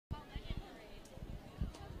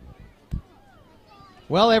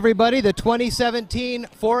Well, everybody, the 2017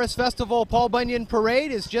 Forest Festival Paul Bunyan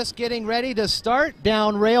Parade is just getting ready to start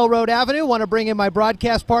down Railroad Avenue. Want to bring in my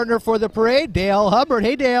broadcast partner for the parade, Dale Hubbard.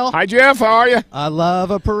 Hey, Dale. Hi, Jeff. How are you? I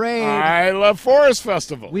love a parade. I love Forest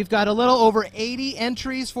Festival. We've got a little over 80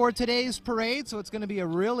 entries for today's parade, so it's going to be a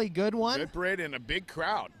really good one. Good parade and a big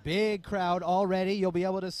crowd. Big crowd already. You'll be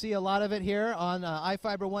able to see a lot of it here on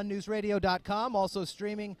iFiber1newsradio.com, also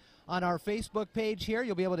streaming on our Facebook page here.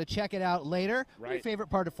 You'll be able to check it out later. Right. What's your favorite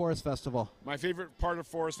part of Forest Festival? My favorite part of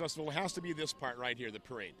Forest Festival has to be this part right here, the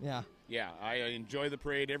parade. Yeah. Yeah, I enjoy the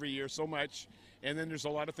parade every year so much. And then there's a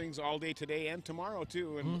lot of things all day today and tomorrow,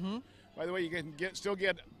 too. And by the way, you can still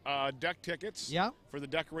get duck tickets for the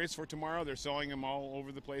duck race for tomorrow. They're selling them all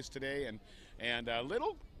over the place today. And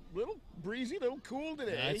little breezy, little cool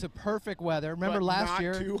today. Yeah, it's a perfect weather. Remember but last not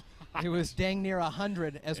year? Too It was dang near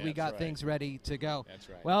 100 as we That's got right. things ready to go. That's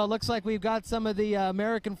right. Well, it looks like we've got some of the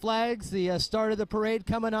American flags, the start of the parade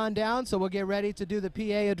coming on down, so we'll get ready to do the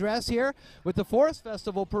PA address here with the Forest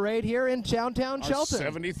Festival parade here in downtown Our Shelton.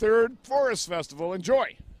 73rd Forest Festival.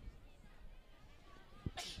 Enjoy.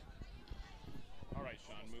 All right,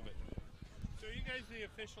 Sean, move it. So are you guys the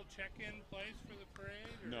official check-in place for the parade?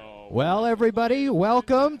 Or? No. Well, everybody,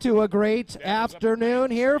 welcome to a great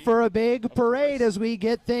afternoon here for a big parade as we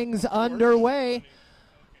get things underway.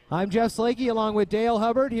 I'm Jeff Slakey along with Dale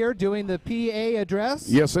Hubbard here doing the PA address.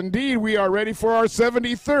 Yes, indeed. We are ready for our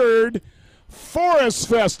 73rd Forest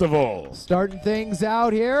Festival. Starting things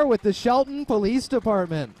out here with the Shelton Police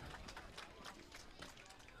Department.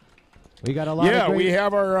 We got a lot of great... we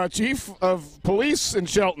have our chief of police in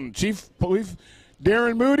Shelton, Chief Police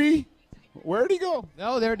Darren Moody. Where'd he go?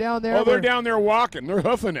 No, they're down there. Oh, they're down there walking. They're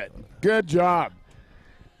hoofing it. Good job.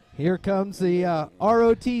 Here comes the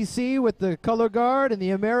ROTC with the color guard and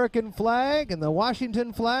the American flag and the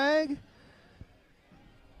Washington flag.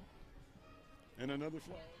 And another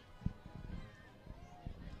flag.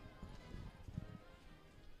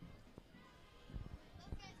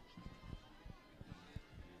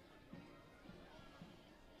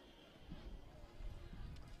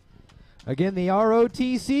 Again, the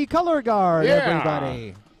ROTC color guard, Yeah.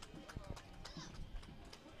 everybody.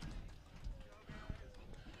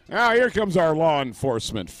 Now, here comes our law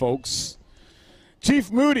enforcement, folks.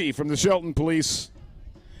 Chief Moody from the Shelton Police,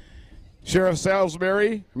 Sheriff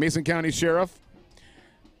Salisbury, Mason County Sheriff,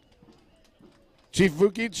 Chief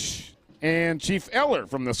Vukic, and Chief Eller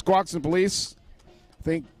from the Squaxin Police. I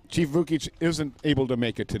think Chief Vukic isn't able to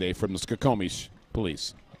make it today from the Skokomish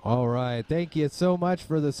Police. All right. Thank you so much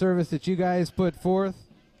for the service that you guys put forth.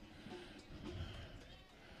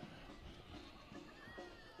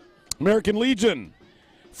 American Legion,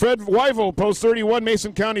 Fred Wyville, Post 31,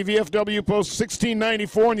 Mason County VFW, Post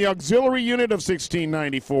 1694, and the Auxiliary Unit of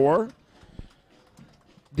 1694.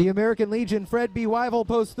 The American Legion Fred B. Wyville,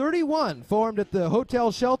 Post 31, formed at the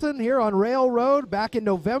Hotel Shelton here on Railroad back in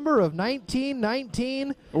November of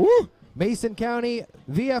 1919. Woo! Mason County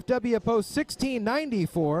VFW Post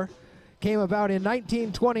 1694 came about in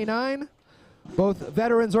 1929. Both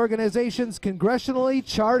veterans organizations congressionally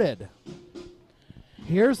charted.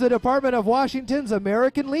 Here's the Department of Washington's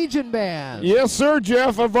American Legion Band. Yes, sir,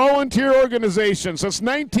 Jeff, a volunteer organization since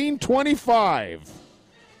 1925.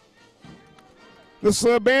 This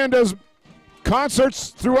band does concerts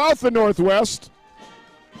throughout the Northwest.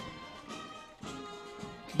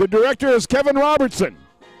 The director is Kevin Robertson.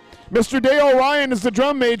 Mr. Dale Ryan is the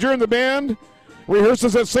drum major, and the band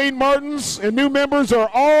rehearses at St. Martin's, and new members are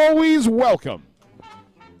always welcome.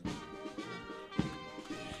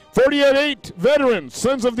 48 veterans,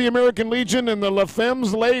 Sons of the American Legion, and the La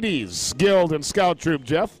Femmes Ladies Guild and Scout Troop,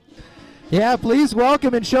 Jeff. Yeah, please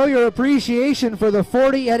welcome and show your appreciation for the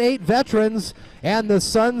 48 veterans and the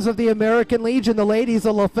Sons of the American Legion. The ladies,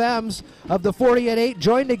 the La Femmes of the 48,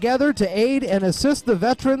 joined together to aid and assist the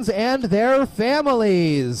veterans and their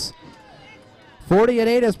families.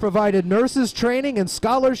 48 has provided nurses training and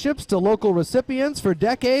scholarships to local recipients for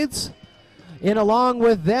decades. And along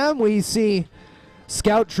with them, we see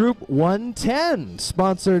Scout Troop 110,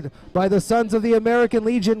 sponsored by the Sons of the American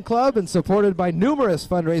Legion Club and supported by numerous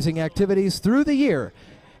fundraising activities through the year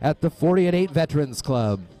at the 48 Veterans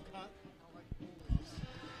Club.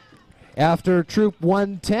 After Troop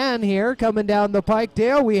 110 here, coming down the pike,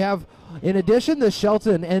 Dale, we have, in addition, the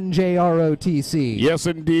Shelton NJROTC. Yes,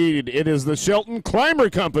 indeed. It is the Shelton Climber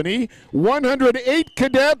Company, 108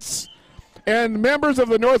 cadets and members of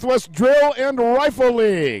the Northwest Drill and Rifle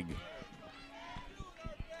League.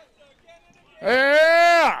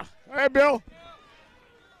 Yeah! Hey, Bill.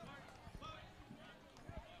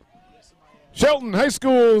 Shelton High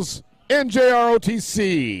School's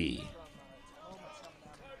NJROTC.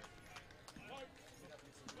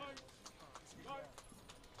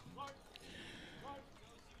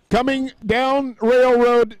 Coming down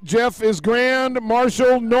Railroad, Jeff, is Grand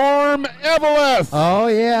Marshal Norm Eveleth. Oh,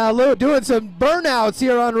 yeah, doing some burnouts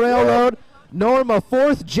here on Railroad. Norm, a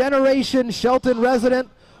fourth-generation Shelton resident,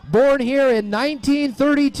 born here in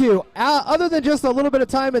 1932. Other than just a little bit of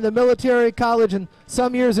time in the military college and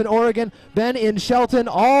some years in Oregon, been in Shelton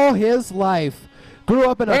all his life. Grew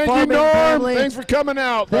up in a farming family. Thanks for coming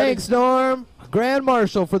out, buddy. Thanks, Norm. Grand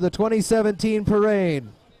Marshal for the 2017 parade.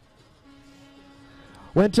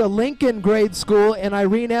 Went to Lincoln Grade School and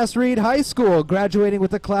Irene S. Reed High School, graduating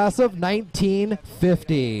with the class of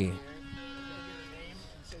 1950.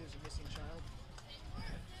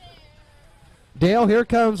 Dale, here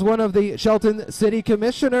comes one of the Shelton City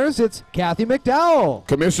Commissioners. It's Kathy McDowell.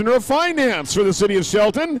 Commissioner of Finance for the City of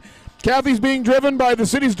Shelton. Kathy's being driven by the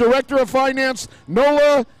city's Director of Finance,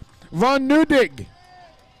 Nola Von Nudig.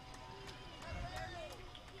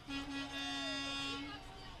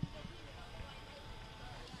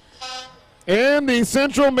 And the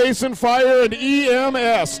Central Mason Fire and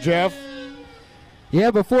EMS, Jeff. Yeah,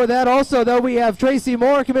 before that also, though, we have Tracy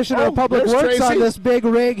Moore, Commissioner of Public Works, Tracy on this big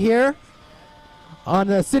rig here. On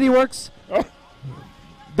the City Works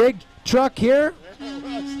big truck here.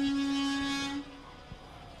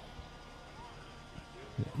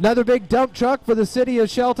 Another big dump truck for the City of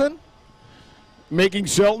Shelton. Making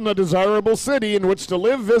Shelton a desirable city in which to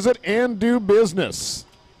live, visit, and do business.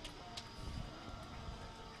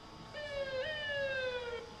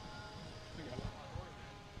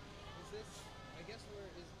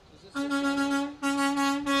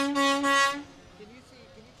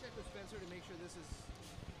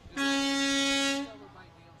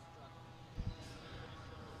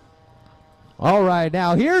 All right,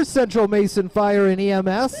 now here's Central Mason Fire and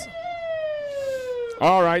EMS.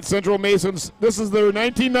 All right, Central Masons, this is their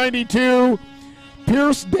 1992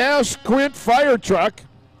 Pierce Dash Quint fire truck.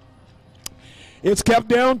 It's kept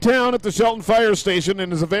downtown at the Shelton Fire Station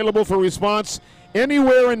and is available for response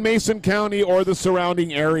anywhere in Mason County or the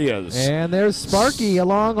surrounding areas. And there's Sparky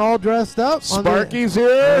along all dressed up. Sparky's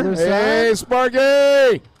here. Hey,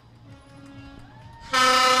 Sparky!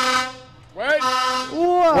 Wait.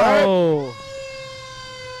 Whoa. Wait.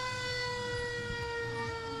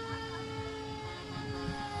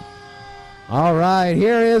 All right,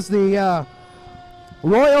 here is the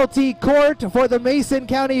royalty court for the Mason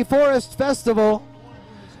County Forest Festival.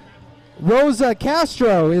 Rosa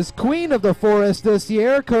Castro is queen of the forest this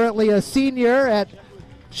year, currently a senior at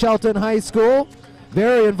Shelton High School.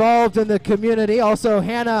 Very involved in the community. Also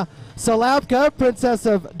Hannah Salapka, Princess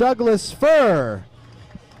of Douglas Fir.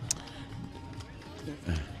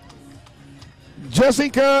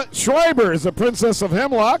 Jessica Schreiber is the Princess of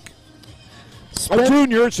Hemlock, a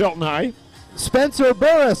junior at Shelton High. Spencer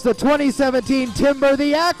Burris, the 2017 Timber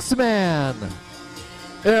the Axeman.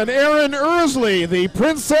 And Erin Ersley, the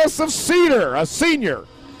Princess of Cedar, a senior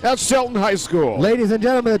at Shelton High School. Ladies and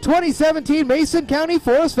gentlemen, the 2017 Mason County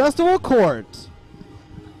Forest Festival Court.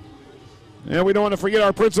 And we don't want to forget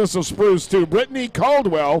our Princess of Spruce, too. Brittany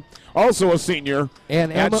Caldwell, also a senior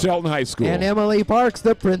at Shelton High School. And Emily Parks,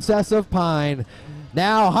 the Princess of Pine.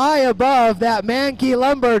 Now, high above that Mankey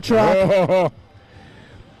lumber truck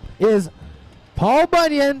is Paul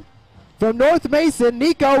Bunyan from North Mason.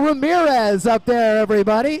 Nico Ramirez up there,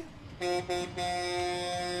 everybody.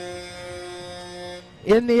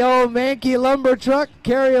 In the old Mankey lumber truck,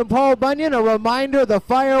 carrying Paul Bunyan, a reminder of the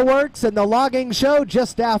fireworks and the logging show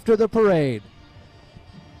just after the parade.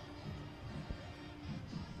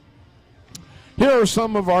 Here are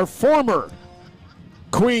some of our former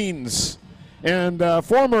queens and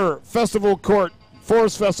former festival court,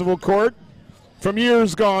 Forest Festival Court from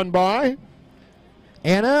years gone by.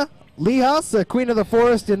 Anna Lehas, the Queen of the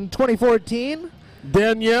Forest in 2014.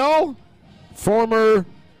 Danielle, former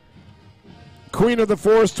Queen of the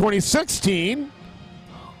Forest 2016.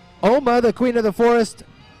 Oma, the Queen of the Forest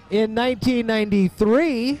in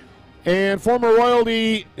 1993. And former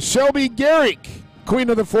royalty Shelby Garrick, Queen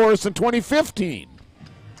of the Forest in 2015.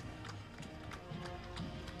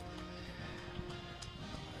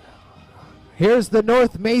 Here's the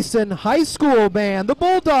North Mason High School Band, the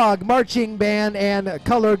Bulldog Marching Band and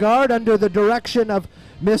Color Guard under the direction of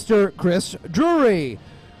Mr. Chris Drury.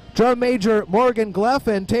 Drum Major Morgan Gleff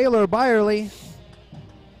and Taylor Byerly.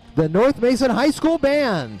 The North Mason High School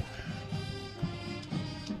Band.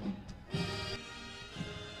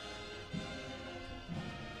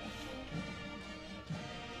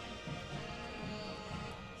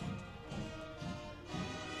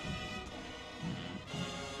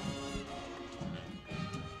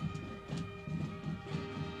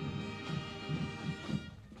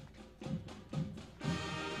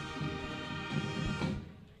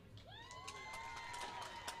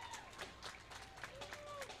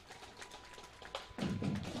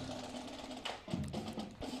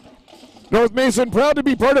 North Mason proud to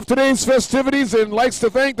be part of today's festivities and likes to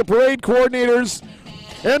thank the parade coordinators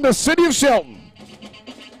and the City of Shelton.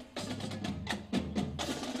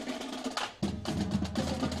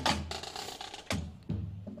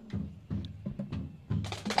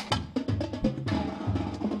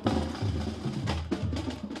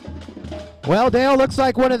 Well, Dale, looks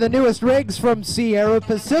like one of the newest rigs from Sierra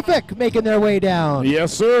Pacific making their way down.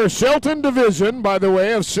 Yes, sir. Shelton Division, by the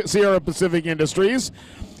way, of Sierra Pacific Industries.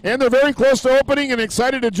 And they're very close to opening and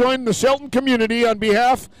excited to join the Shelton community. On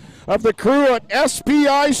behalf of the crew at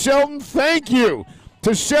SPI Shelton, thank you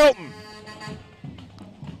to Shelton.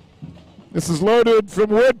 This is loaded from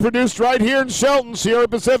wood produced right here in Shelton. Sierra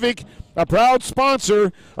Pacific, a proud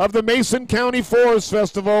sponsor of the Mason County Forest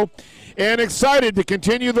Festival, and excited to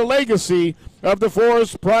continue the legacy of the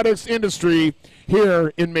forest products industry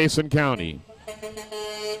here in Mason County. Is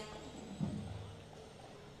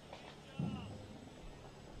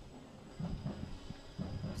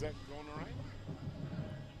that going all right?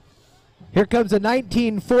 Here comes a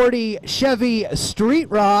 1940 Chevy Street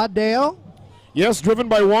Rod, Dale. Yes, driven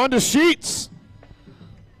by Wanda Sheets.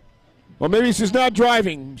 Well, maybe she's not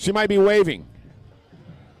driving. She might be waving.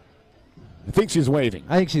 I think she's waving.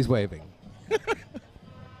 I think she's waving.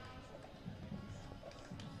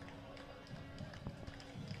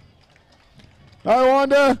 Hi,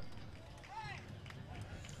 Wanda.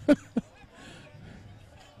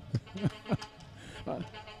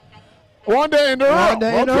 Wanda and Earl. Wanda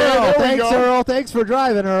and Okay, Earl. there we Thanks, go. Earl. Thanks for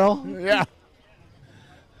driving, Earl. Yeah.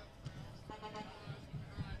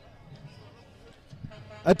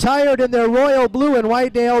 Attired in their royal blue and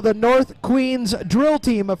white, Dale, the North Queens Drill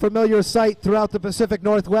Team, a familiar sight throughout the Pacific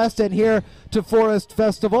Northwest and here to Forest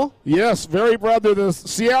Festival. Yes, very proud. They're the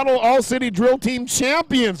Seattle All-City Drill Team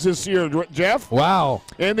champions this year, Jeff. Wow.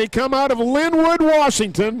 And they come out of Linwood,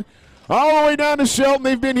 Washington, all the way down to Shelton.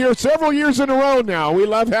 They've been here several years in a row now. We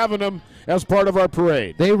love having them as part of our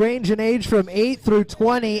parade. They range in age from 8 through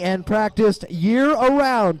 20 and practiced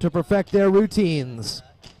year-around to perfect their routines.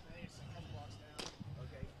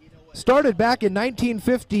 Started back in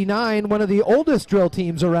 1959, one of the oldest drill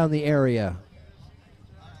teams around the area.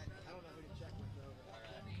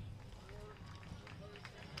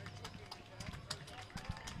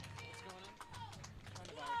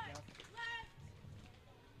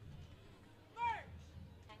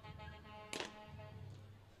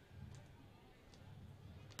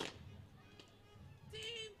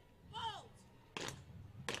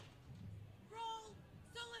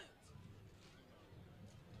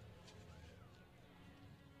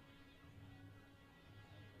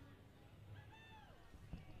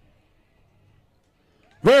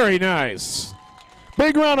 Very nice.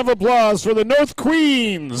 Big round of applause for the North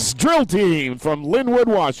Queens Drill Team from Linwood,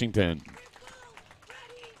 Washington.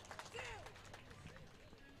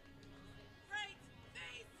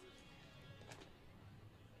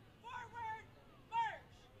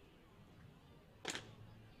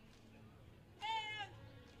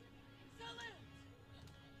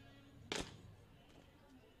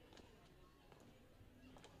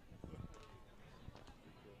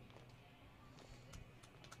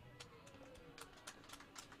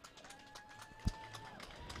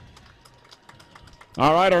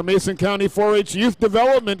 All right, our Mason County 4-H Youth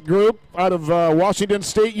Development Group out of Washington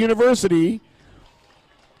State University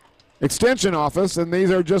Extension Office, and these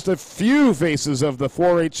are just a few faces of the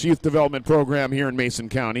 4-H Youth Development Program here in Mason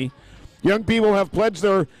County. Young people have pledged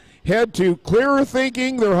their head to clearer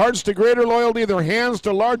thinking, their hearts to greater loyalty, their hands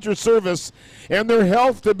to larger service, and their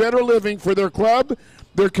health to better living for their club,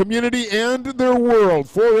 their community, and their world.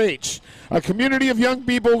 4-H, a community of young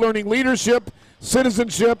people learning leadership,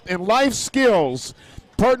 citizenship, and life skills,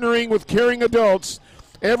 partnering with caring adults,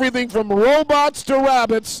 everything from robots to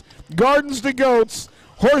rabbits, gardens to goats,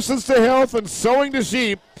 horses to health, and sewing to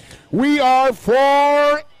sheep. We are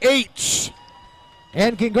 4-H.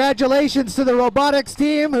 And congratulations to the robotics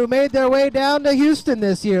team who made their way down to Houston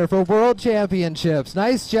this year for World Championships.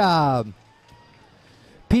 Nice job.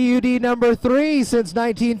 PUD number 3 since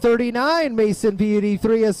 1939. Mason PUD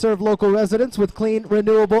 3 has served local residents with clean,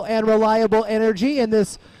 renewable, and reliable energy in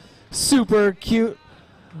this super cute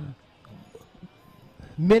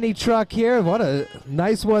mini truck here. What a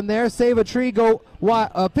nice one there. Save a tree, go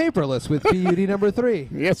paperless with PUD number 3.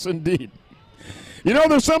 Yes, indeed. You know,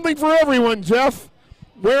 there's something for everyone, Jeff.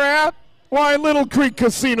 Where at? Why, Little Creek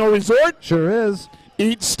Casino Resort. Sure is.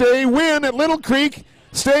 Eat, stay, win at Little Creek.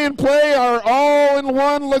 Stay and play our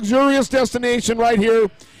all-in-one luxurious destination right here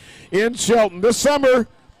in Shelton. This summer,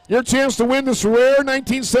 your chance to win this rare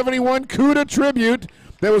 1971 CUDA tribute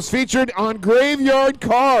that was featured on Graveyard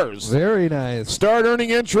Cars. Very nice. Start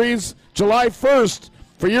earning entries July 1st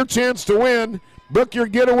for your chance to win. Book your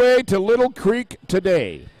getaway to Little Creek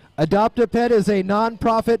today. Adopt a Pet is a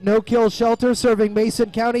nonprofit no-kill shelter serving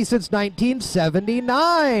Mason County since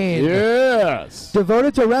 1979. Yes.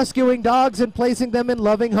 Devoted to rescuing dogs and placing them in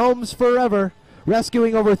loving homes forever,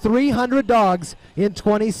 rescuing over 300 dogs in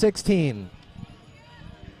 2016.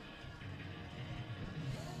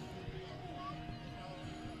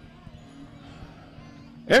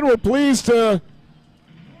 And we're pleased to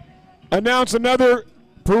announce another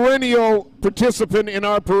perennial participant in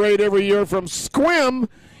our parade every year from Sequim.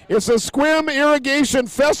 It's a Sequim Irrigation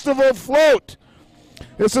Festival float.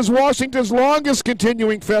 This is Washington's longest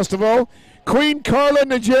continuing festival. Queen Carla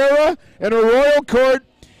Najera and her royal court,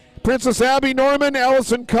 Princess Abby Norman,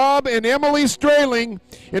 Allison Cobb, and Emily Strayling,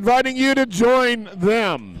 inviting you to join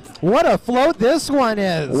them. What a float this one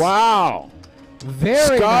is. Wow.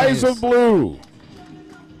 Very Skies nice. of blue.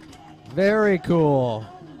 Very cool.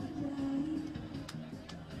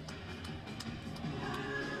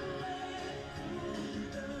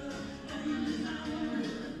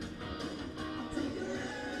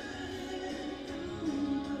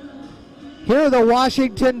 Here are the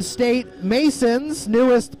Washington State Masons'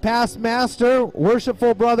 newest past master,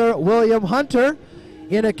 Worshipful Brother William Hunter,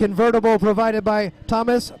 in a convertible provided by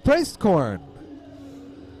Thomas Priestkorn.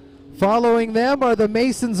 Following them are the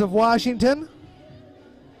Masons of Washington.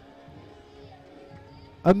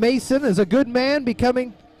 A Mason is a good man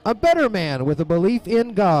becoming a better man with a belief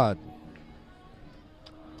in God.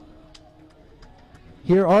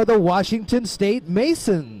 Here are the Washington State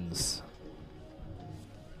Masons.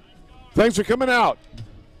 Thanks for coming out.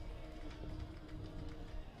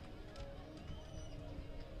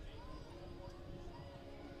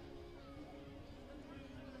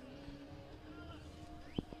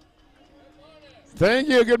 Thank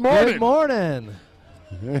you. Good morning. Good morning.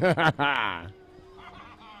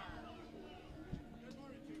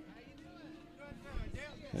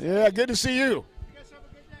 Yeah, good to see you.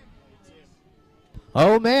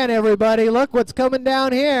 Oh man, everybody, look what's coming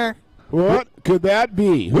down here. What could that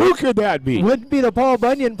be? Who could that be? Wouldn't be the Paul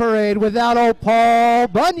Bunyan parade without old Paul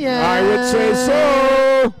Bunyan. I would say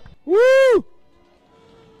so. Woo!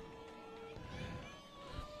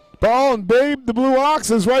 Paul and Babe, the Blue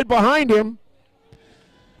Ox, is right behind him.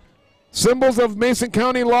 Symbols of Mason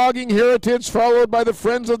County logging heritage, followed by the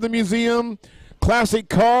Friends of the Museum, classic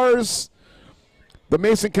cars. The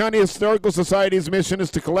Mason County Historical Society's mission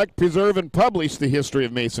is to collect, preserve, and publish the history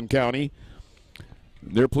of Mason County.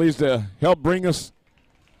 They're pleased to help bring us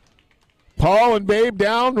Paul and Babe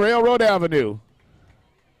down Railroad Avenue.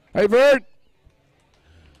 Hey, Vert.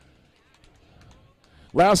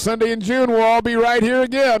 Last Sunday in June, we'll all be right here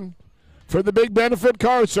again for the big benefit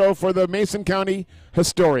car show for the Mason County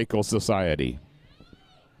Historical Society.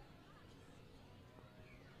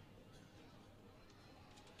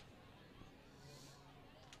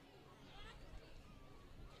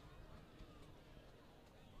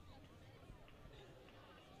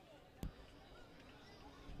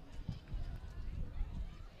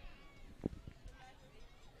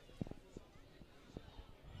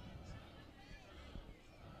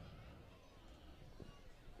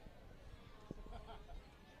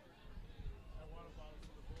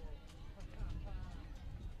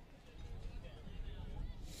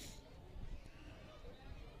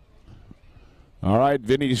 All right,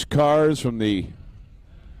 vintage cars from the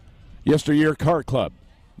Yesteryear Car Club.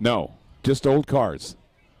 No, just old cars.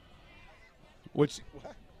 Which?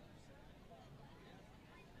 What?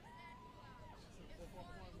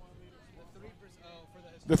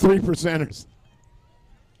 The 3%ers.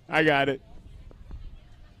 I got it.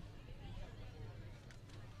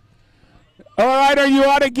 All right, are you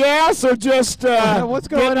out of gas or just what's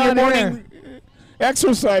going getting on your morning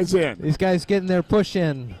exercise in? These guys getting their push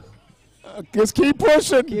in. Just keep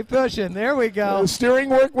pushing. Keep pushing. There we go. Does steering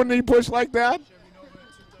work when you push like that?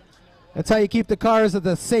 That's how you keep the cars at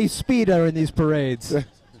the safe speed in these parades.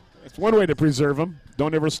 That's one way to preserve them.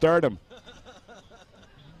 Don't ever start them.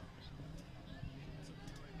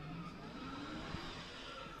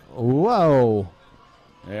 Whoa.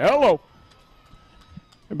 Hello.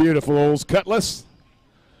 A beautiful old Cutlass.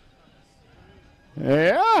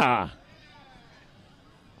 Yeah.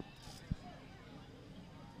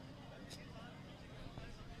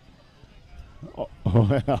 Oh,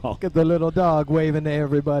 well. Look at the little dog waving to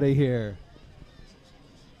everybody here.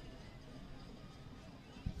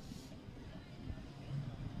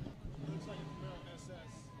 Looks like a Camaro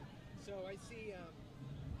SS. So I see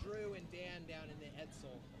Drew and Dan down in the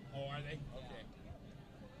Edsel. Oh, are they? Okay.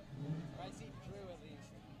 I see Drew at least.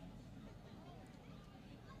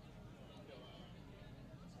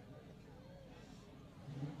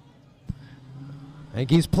 think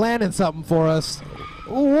he's planning something for us.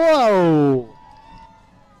 Whoa!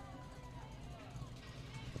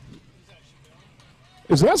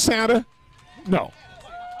 Is that Santa? No.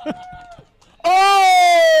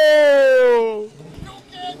 Oh!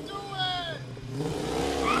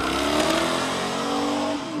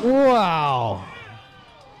 Wow.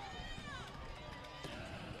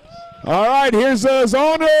 All right, here's his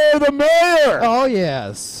owner, the mayor. Oh,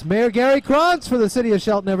 yes. Mayor Gary Krantz for the city of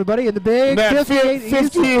Shelton, everybody, in the big That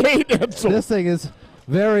 58 Edsel. This thing is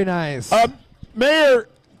very nice. Mayor,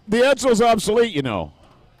 the Edsel's obsolete, you know.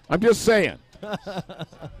 I'm just saying.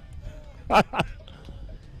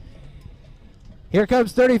 Here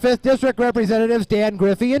comes 35th District Representatives Dan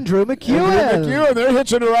Griffey and Drew McEwen. They're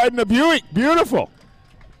hitching a ride in a Buick. Beautiful.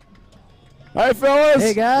 Hi, fellas.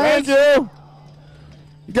 Hey, guys. Thank you.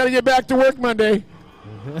 You got to get back to work Monday.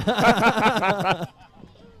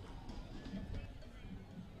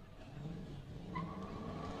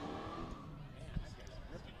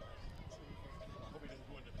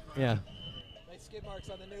 Yeah. Nice skid marks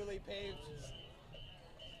on the newly paved.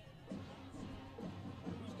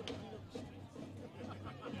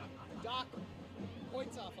 Doc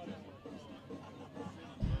points off on that one.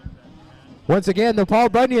 Once again, the Paul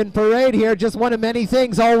Bunyan Parade here, just one of many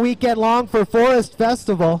things all weekend long for Forest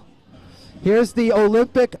Festival. Here's the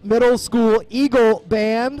Olympic Middle School Eagle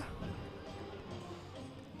Band.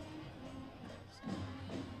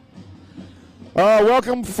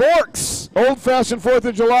 Welcome, Forks. Old-fashioned 4th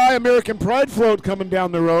of July American Pride float coming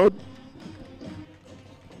down the road.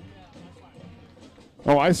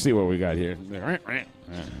 Oh, I see what we got here.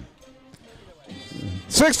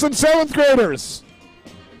 6th and 7th graders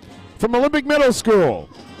from Olympic Middle School.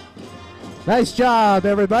 Nice job,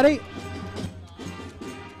 everybody.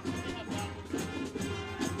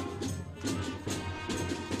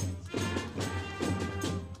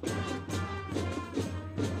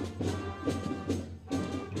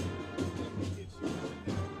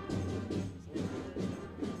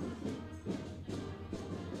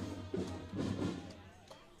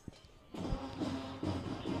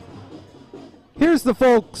 Here's the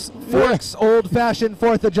Forks old-fashioned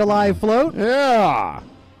 4th of July float. Yeah.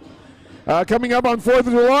 Coming up on 4th of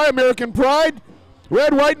July, American Pride,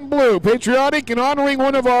 red, white, and blue, patriotic and honoring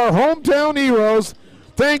one of our hometown heroes.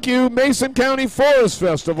 Thank you, Mason County Forest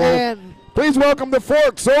Festival. And please welcome the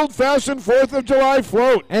Forks old-fashioned 4th of July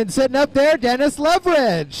float. And sitting up there, Dennis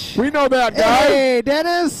Leverage. We know that guy. Hey,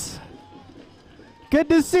 Dennis. Good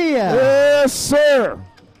to see you. Yes, sir.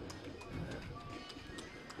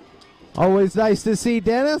 Always nice to see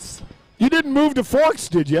Dennis. You didn't move to Forks,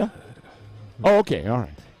 did you? Oh, okay, all right.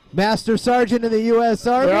 Master Sergeant in the U.S.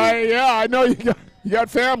 Army. Yeah, I know you got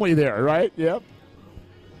family there, right? Yep.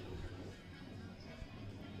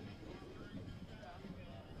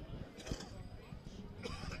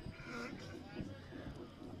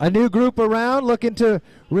 A new group around looking to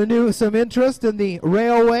renew some interest in the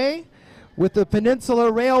railway with the Peninsula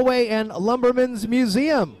Railway and Lumbermen's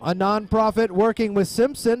Museum, a nonprofit working with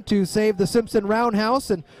Simpson to save the Simpson Roundhouse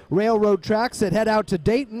and railroad tracks that head out to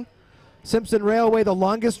Dayton. Simpson Railway, the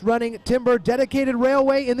longest running timber dedicated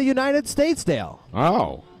railway in the United States, Dale.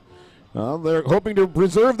 Oh. Well, they're hoping to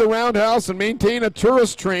preserve the roundhouse and maintain a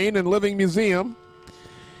tourist train and living museum.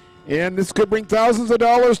 And this could bring thousands of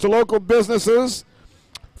dollars to local businesses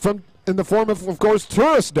in the form of course,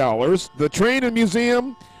 tourist dollars. The train and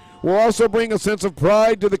museum will also bring a sense of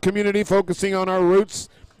pride to the community, focusing on our roots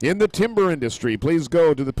in the timber industry. Please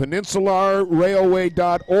go to the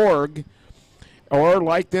peninsulaRailway.org or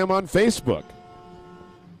like them on Facebook.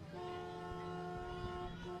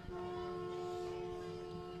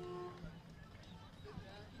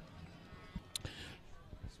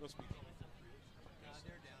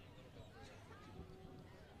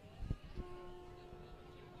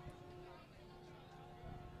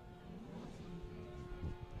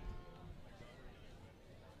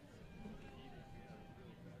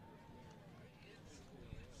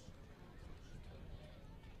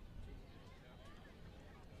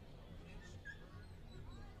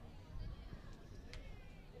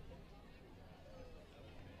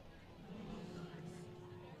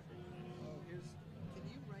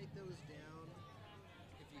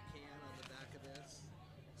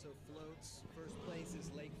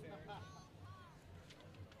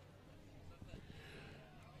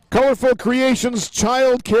 Colorful Creations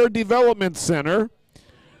Child Care Development Center.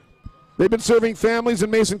 They've been serving families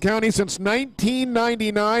in Mason County since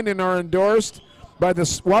 1999 and are endorsed by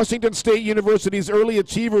the Washington State University's Early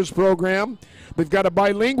Achievers Program. They've got a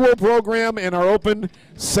bilingual program and are open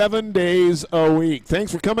 7 days a week.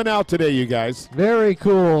 Thanks for coming out today, you guys. Very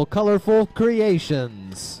cool. Colorful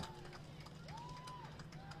Creations.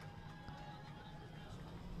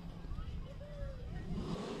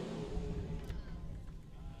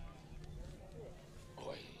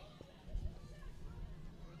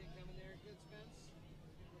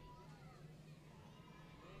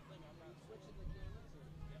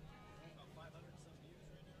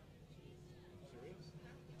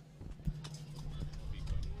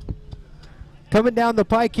 Coming down the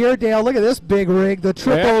pike here, Dale, look at this big rig, the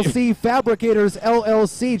Triple C Fabricators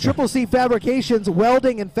LLC. Triple C Fabrications,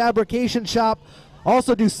 welding and fabrication shop.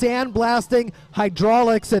 Also do sandblasting,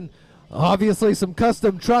 hydraulics, and obviously some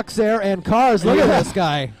custom trucks there and cars. Look at this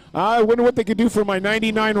guy. I wonder what they could do for my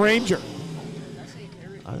 99 Ranger.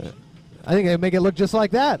 I think they make it look just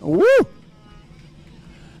like that. Woo!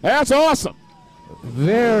 That's awesome.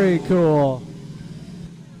 Very cool.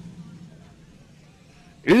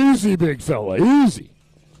 Easy, big fella, easy.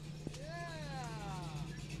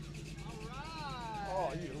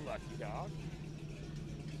 Oh, you lucky dog.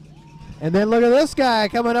 And then look at this guy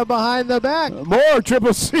coming up behind the back. More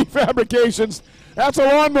Triple C Fabrications. That's a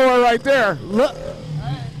lawnmower right there. Look.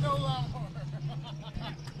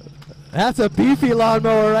 That's a beefy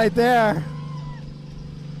lawnmower right there.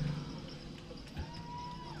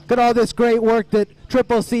 Look at all this great work that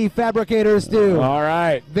Triple C Fabricators do. All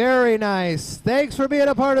right. Very nice. Thanks for being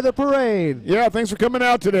a part of the parade. Yeah, thanks for coming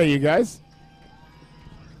out today, you guys.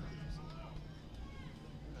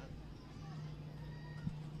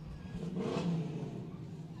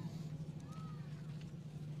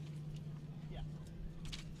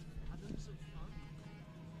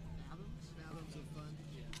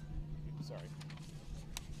 Sorry.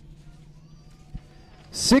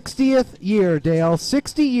 60th year, Dale.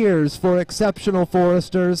 60 years for Exceptional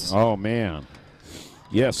Foresters. Oh, man.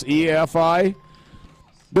 Yes, EFI.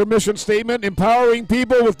 Their mission statement, empowering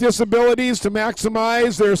people with disabilities to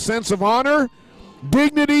maximize their sense of honor,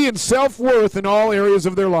 dignity, and self-worth in all areas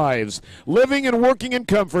of their lives, living and working in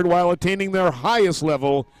comfort while attaining their highest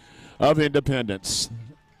level of independence.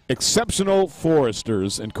 Exceptional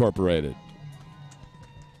Foresters Incorporated.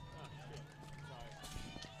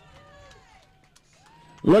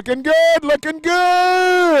 Looking good, looking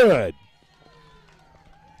good.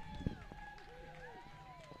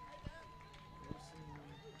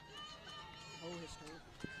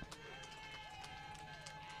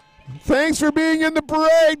 Thanks for being in the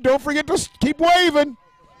parade. Don't forget to keep waving.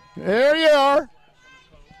 There you are.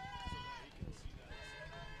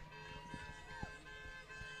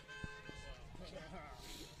 So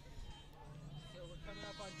we're coming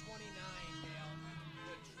up on 29, Dale.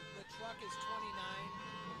 The truck is 29.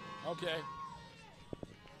 Okay.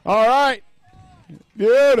 All right.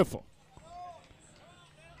 Beautiful.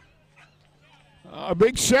 A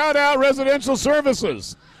big shout out, Residential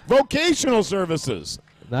Services, Vocational Services.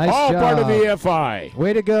 Nice all job. Part of EFI.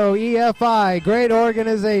 Way to go, EFI. Great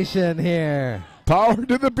organization here. Power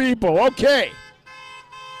to the people. Okay.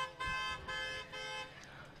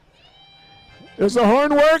 Does the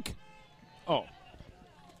horn work? Oh.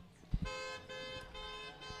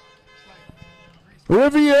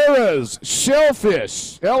 Riviera's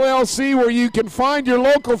Shellfish LLC, where you can find your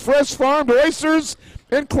local fresh farmed oysters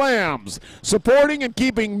and clams, supporting and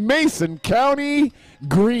keeping Mason County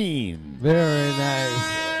green. Very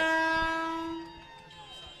nice.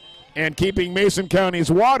 And keeping Mason County's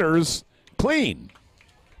waters clean.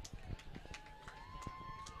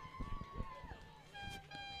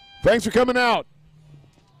 Thanks for coming out.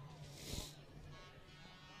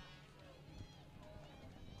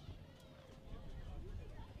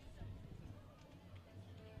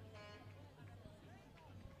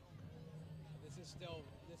 This is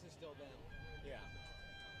still them. Yeah.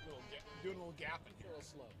 Doing a little gapping. A little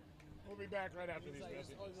slow. We'll be back right after these messages.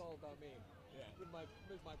 It's all about me. Yeah. With my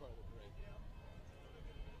part of the parade.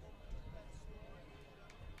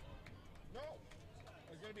 No.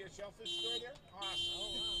 There's going to be a shellfish store there? Awesome. Oh,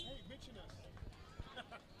 wow. Hey, mention us.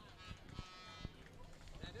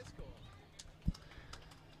 That is cool.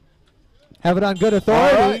 Have it on good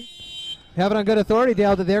authority. All right. Have it on good authority,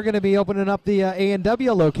 Dale, that they're going to be opening up the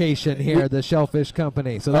A&W location here, the Shellfish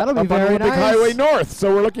Company. So that'll be up on very Olympic nice. Highway North.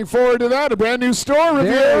 So we're looking forward to that. A brand new store, Very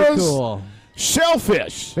Riviera's cool.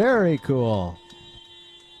 Shellfish. Very cool.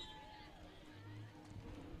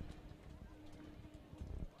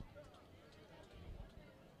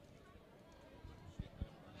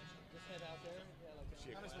 Just head out there.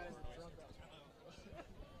 Yeah, like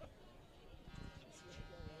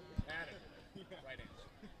Right answer.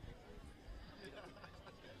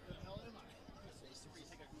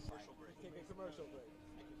 take a commercial break.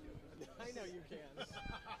 I know you can.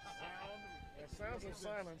 Sounds of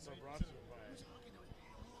silence are brought to you by.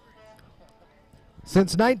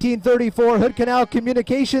 Since 1934, Hood Canal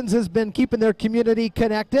Communications has been keeping their community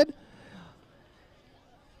connected,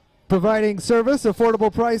 providing service,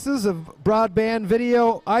 affordable prices of broadband,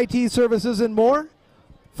 video, IT services, and more.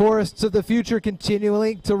 Forests of the future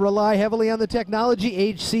continuing to rely heavily on the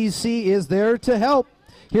technology. HCC is there to help.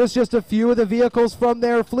 Here's just a few of the vehicles from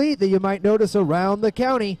their fleet that you might notice around the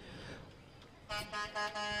county.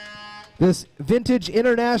 this Vintage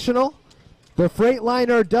International, the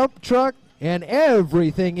Freightliner dump truck, and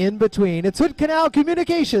everything in between. It's Hood Canal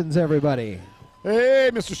Communications, everybody.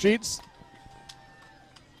 Hey, Mr. Sheets.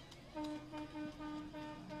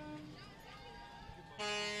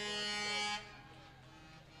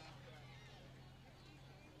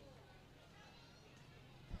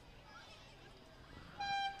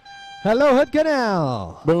 Hello, Hood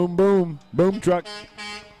Canal. Boom, boom, boom truck.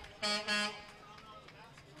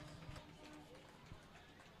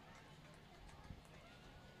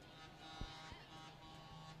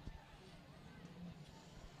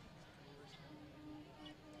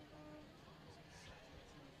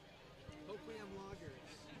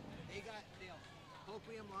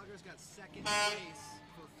 Hoquiam Loggers got second place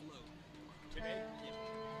for float. Today?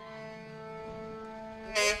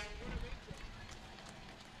 Yep.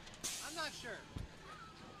 I'm not sure.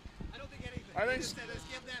 I don't think anything. I think just said, let's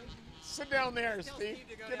give them. Sit down there, Tell Steve. Steve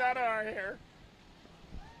to go Get down out of there. our hair.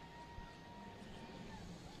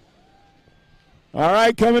 All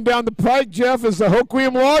right, coming down the pike, Jeff, is the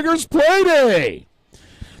Hoquiam Loggers Play Day.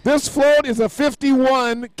 This float is a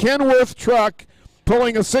 51 Kenworth truck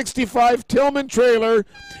pulling a 65 Tillman trailer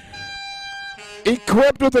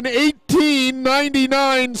equipped with an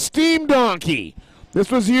 1899 steam donkey. This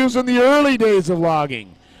was used in the early days of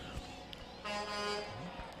logging.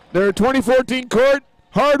 There are 2014 court,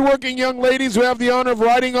 hard-working young ladies who have the honor of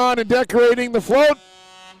riding on and decorating the float.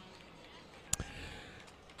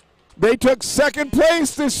 They took second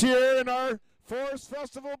place this year in our Forest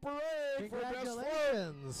Festival Parade for Best Float.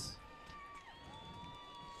 Congratulations.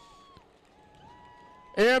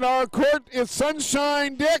 And our court is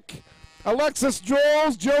Sunshine Dick, Alexis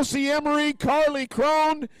Joels, Josie Emery, Carly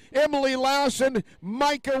Crone, Emily Lash, and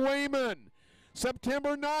Micah Wayman.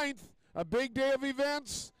 September 9th, a big day of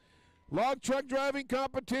events. Log truck driving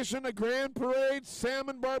competition, a grand parade,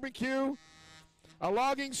 salmon barbecue, a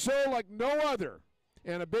logging show like no other,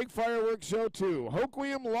 and a big fireworks show too.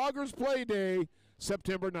 Hoquiam Loggers Play Day,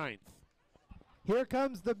 September 9th. Here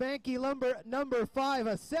comes the Banky Lumber number 5,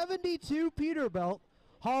 a 72 Peterbilt,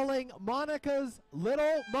 hauling Monica's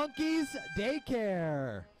Little Monkeys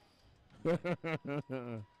Daycare.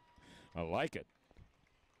 I like it.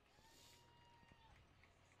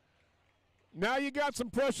 Now you got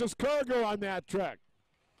some precious cargo on that truck.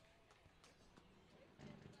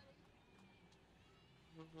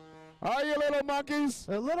 Are you, Little Monkeys?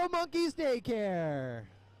 The Little Monkeys Daycare.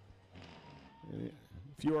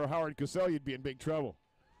 If you were Howard Cosell, you'd be in big trouble.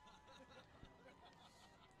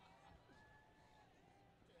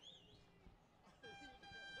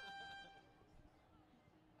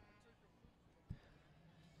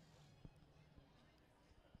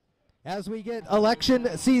 As we get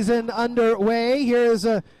election season underway, here is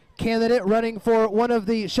a candidate running for one of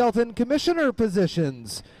the Shelton Commissioner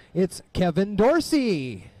positions. It's Kevin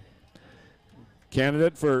Dorsey.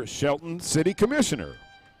 Candidate for Shelton City Commissioner.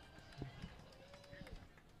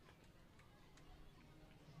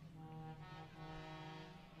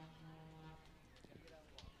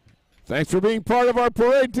 Thanks for being part of our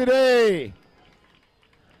parade today.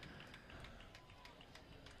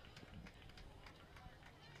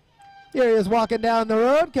 Here he is walking down the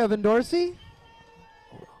road, Kevin Dorsey,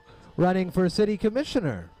 running for city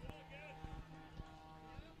commissioner.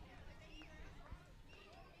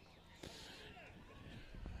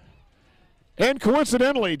 And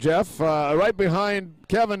coincidentally, Jeff, right behind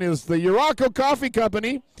Kevin is the Uraco Coffee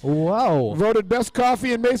Company. Whoa. Voted best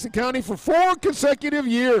coffee in Mason County for 4 consecutive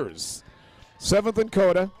years. 7th in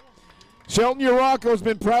Coda. Shelton Uraco has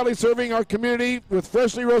been proudly serving our community with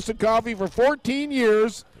freshly roasted coffee for 14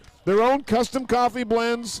 years. Their own custom coffee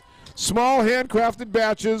blends, small handcrafted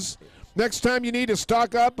batches. Next time you need to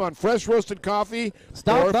stock up on fresh roasted coffee,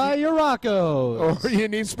 Stop by Uraco's. or you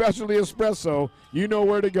need specialty espresso, you know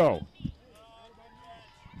where to go.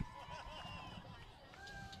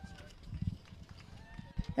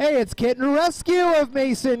 Hey, it's Kitten Rescue of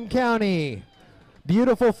Mason County.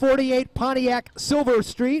 Beautiful 48 Pontiac Silver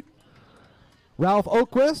Street. Ralph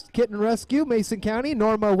Oquist, Kitten Rescue, Mason County.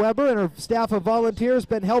 Norma Weber and her staff of volunteers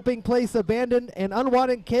been helping place abandoned and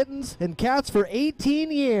unwanted kittens and cats for 18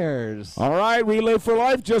 years. All right, Relay for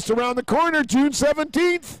Life just around the corner, June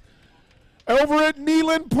 17th. Over at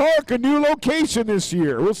Neyland Park, a new location this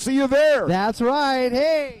year. We'll see you there. That's right.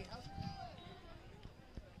 Hey.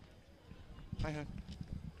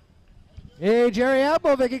 Hey, Jerry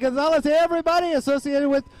Apple, Vicky Gonzalez, hey, everybody associated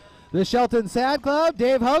with the Shelton Sad Club.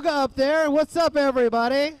 Dave Hoga up there. What's up,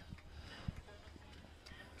 everybody?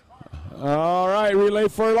 All right, Relay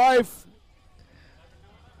for Life.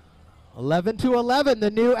 11 to 11, the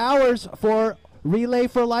new hours for Relay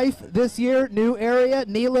for Life this year, new area,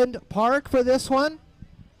 Neeland Park for this one.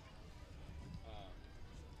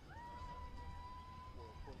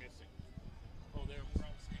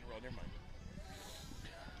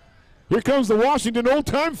 Here comes the Washington Old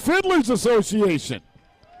Time Fiddlers Association.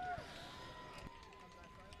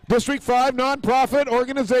 District 5 nonprofit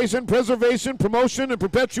organization, preservation, promotion, and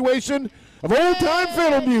perpetuation of old-time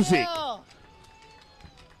fiddle music.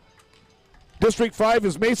 District 5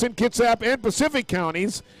 is Mason, Kitsap, and Pacific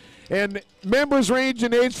counties, and members range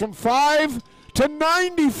in age from 5 to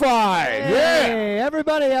 95. Hey, yeah,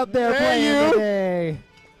 everybody up there playing today.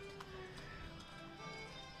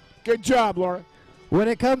 Good job, Laura. When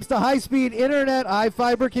it comes to high-speed internet,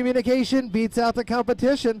 iFiber communication beats out the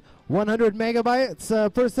competition. 100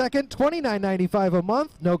 megabytes per second, $29.95 a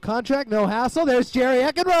month. No contract, no hassle. There's Jerry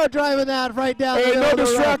Eckenroth driving that right down the middle. No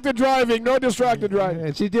distracted driving. No distracted driving.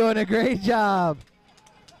 And she's doing a great job.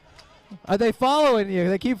 Are they following you?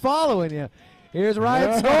 They keep following you. Here's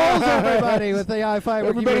Ryan Scholes, everybody, with the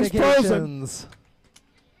iFiber communications.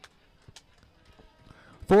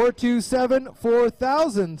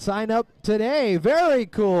 427-4000. Sign up today. Very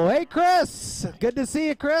cool. Hey, Chris. Good to see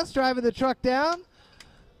you, Chris, driving the truck down.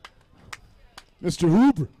 Mr.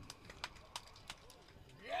 Hooper.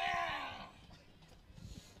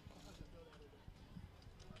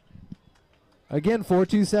 Again,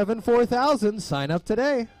 427-4000. Sign up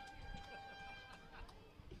today.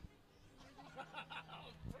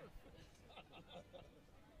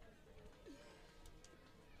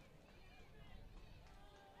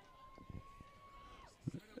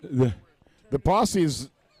 The posse's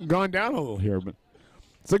gone down a little here, but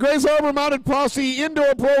it's the Grays Harbor Mounted Posse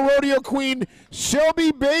Indoor Pro Rodeo Queen,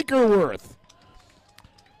 Shelby Bakerworth.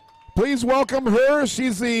 Please welcome her.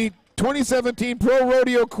 She's the 2017 Pro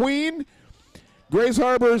Rodeo Queen. Grays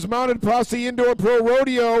Harbor's Mounted Posse Indoor Pro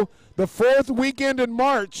Rodeo, the 4th weekend in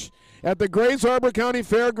March at the Grays Harbor County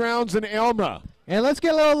Fairgrounds in Elma. And let's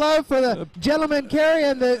get a little love for the gentleman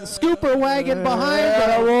carrying the scooper wagon behind.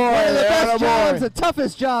 One of the best jobs, the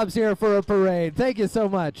toughest jobs here for a parade. Thank you so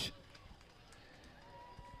much.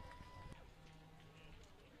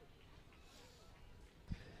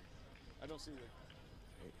 I don't see that.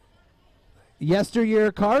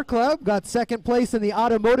 Yesteryear Car Club got second place in the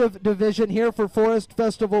automotive division here for Forest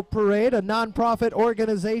Festival Parade, a nonprofit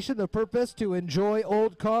organization, the purpose to enjoy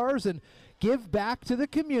old cars and give back to the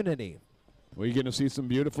community. Well, you're going to see some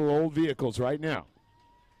beautiful old vehicles right now.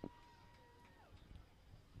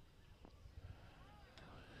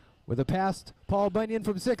 With a past Paul Bunyan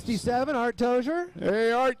from 67, Art Tozier.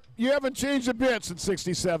 Hey, Art, you haven't changed a bit since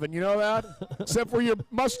 67. You know that? Except for your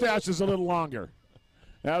mustache is a little longer.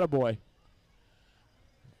 Attaboy.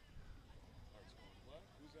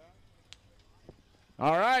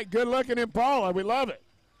 All right, good looking Impala. We love it.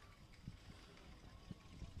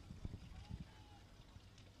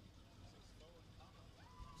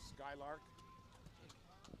 Skylark.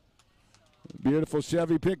 Beautiful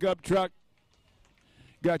Chevy pickup truck.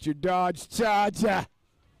 Got your Dodge Charger.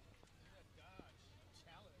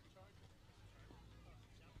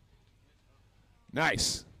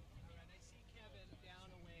 Nice. All right, I see Kevin down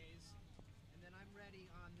a ways, and then I'm ready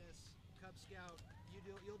on this Cub Scout.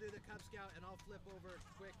 You'll do the Cub Scout, and I'll flip over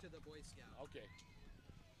quick to the Boy Scout. Okay.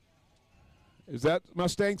 Is that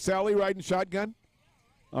Mustang Sally riding shotgun?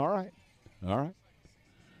 All right. All right.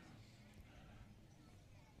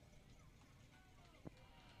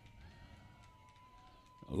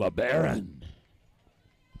 LeBaron.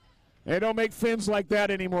 They don't make fins like that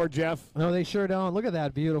anymore, Jeff. No, they sure don't. Look at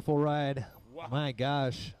that beautiful ride. Wow. My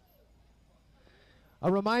gosh. A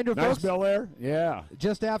reminder, Nice folks, Bel Air. Yeah.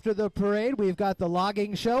 just after the parade, we've got the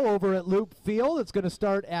logging show over at Loop Field. It's going to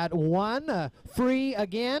start at 1. Free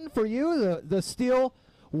again for you. The Steel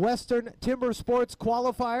Western Timber Sports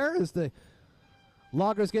qualifier is the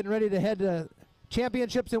loggers getting ready to head to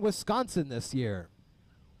championships in Wisconsin this year.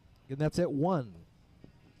 And that's at 1.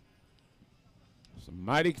 Some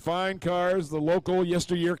mighty fine cars, the local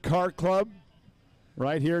Yesteryear Car Club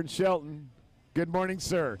right here in Shelton. Good morning,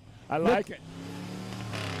 sir. I like it.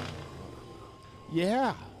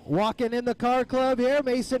 Yeah. Walking in the car club here,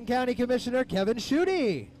 Mason County Commissioner Kevin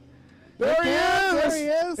Schutte. There he is. There he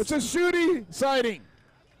is. It's a Schutte sighting.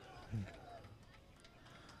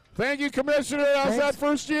 Thank you, Commissioner. How's that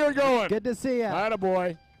first year going? Good to see you.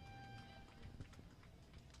 Attaboy.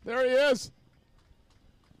 There he is.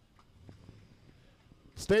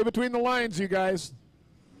 Stay between the lines, you guys.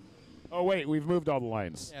 Oh, wait, we've moved all the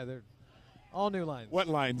lines. Yeah, they're all new lines. What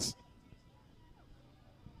lines?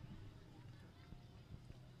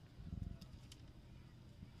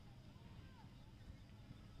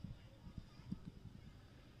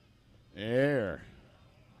 There.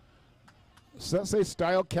 Does that say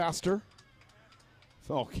Stylecaster?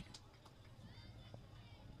 Okay.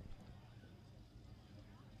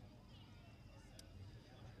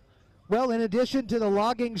 Well, in addition to the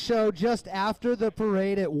logging show just after the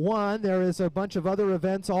parade at 1, there is a bunch of other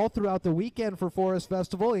events all throughout the weekend for Forest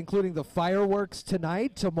Festival, including the fireworks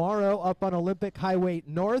tonight. Tomorrow, up on Olympic Highway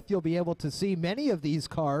North, you'll be able to see many of these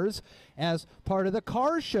cars as part of the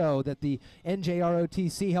car show that the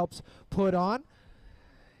NJROTC helps put on.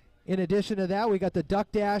 In addition to that, we got the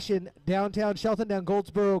Duck Dash in downtown Shelton down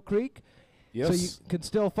Goldsboro Creek. Yes. So you can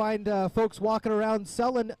still find folks walking around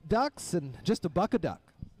selling ducks and just $1 a duck.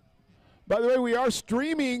 By the way, we are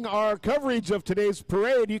streaming our coverage of today's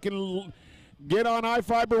parade. You can get on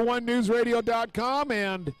iFiber1newsradio.com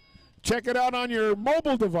and check it out on your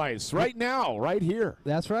mobile device right now, right here.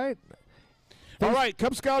 That's right. All right,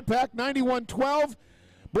 Cub Scout Pack 9112,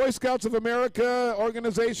 Boy Scouts of America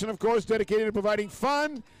organization, of course, dedicated to providing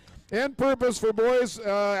fun and purpose for boys.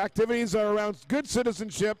 Activities are around good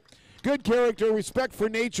citizenship, good character, respect for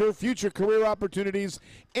nature, future career opportunities,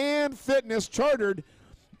 and fitness, chartered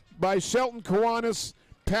by Shelton Kiwanis.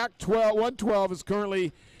 Pack 112 is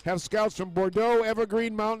currently have scouts from Bordeaux,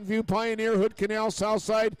 Evergreen, Mountain View, Pioneer, Hood Canal,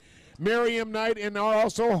 Southside, Merriam Knight, and are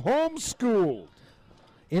also homeschooled.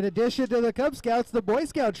 In addition to the Cub Scouts, the Boy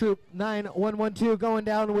Scout Troop 9112 going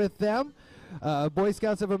down with them. Boy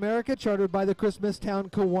Scouts of America, chartered by the Christmas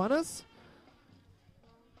Town Kiwanis.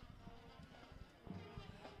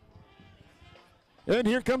 And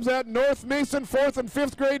here comes that North Mason 4th and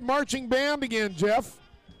 5th grade marching band again, Jeff.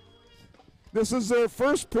 This is their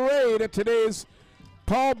first parade at today's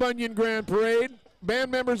Paul Bunyan Grand Parade.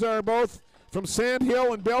 Band members are both from Sand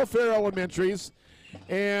Hill and Belfair Elementaries,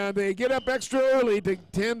 and they get up extra early to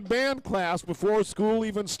attend band class before school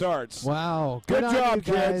even starts. Wow. Good on job, you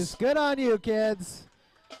guys. kids. Good on you, kids.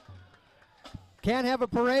 Can't have a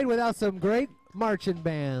parade without some great marching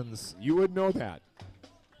bands. You would know that.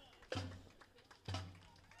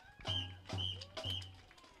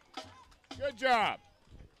 Good job.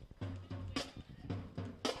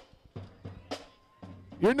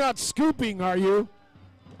 You're not scooping, are you?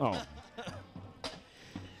 Oh.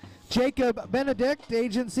 Jacob Benedict,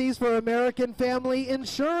 Agencies for American Family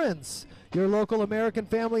Insurance. Your local American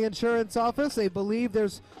Family Insurance office. They believe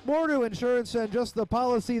there's more to insurance than just the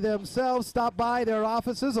policy themselves. Stop by their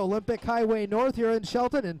offices, Olympic Highway North here in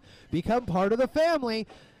Shelton, and become part of the family.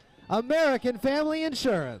 American Family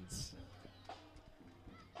Insurance.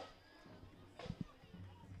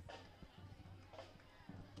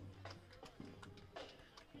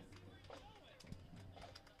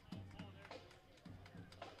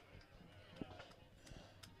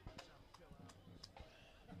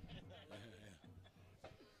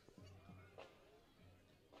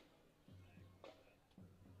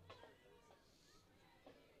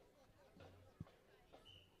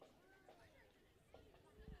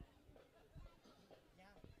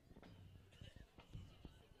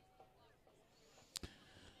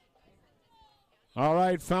 All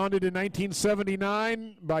right, founded in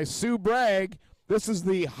 1979 by Sue Bragg. This is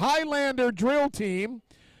the Highlander drill team.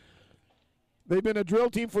 They've been a drill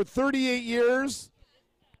team for 38 years,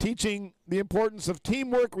 teaching the importance of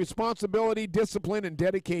teamwork, responsibility, discipline, and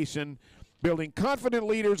dedication, building confident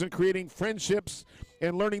leaders and creating friendships,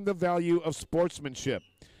 and learning the value of sportsmanship.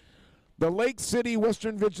 The Lake City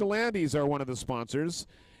Western Vigilantes are one of the sponsors,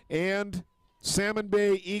 and Salmon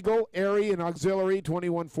Bay Eagle, Erie, and Auxiliary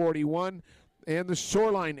 2141, and the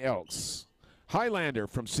Shoreline Elks. Highlander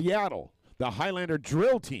from Seattle, the Highlander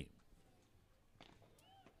drill team.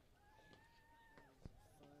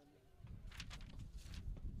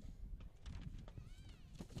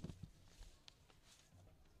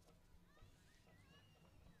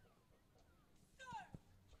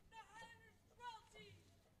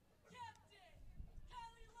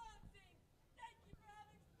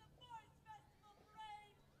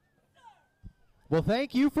 Well,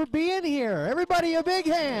 thank you for being here. Everybody a big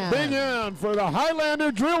hand. Big hand for the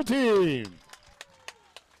Highlander drill team.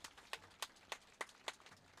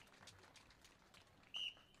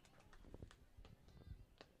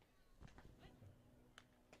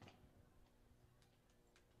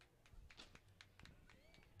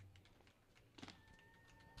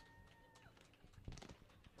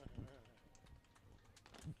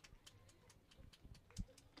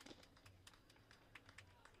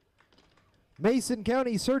 Mason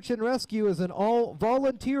County Search and Rescue is an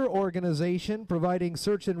all-volunteer organization providing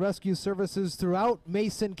search and rescue services throughout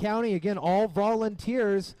Mason County. Again, all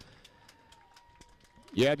volunteers.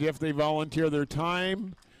 Yeah, Jeff, they volunteer their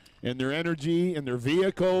time and their energy and their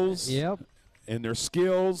vehicles. Yep. And their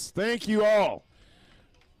skills. Thank you all.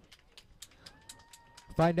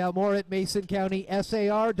 Find out more at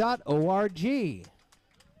masoncountysar.org.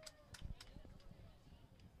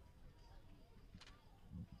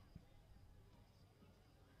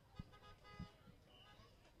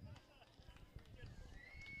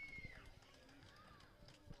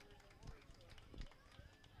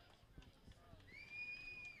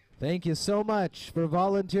 Thank you so much for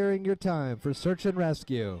volunteering your time for search and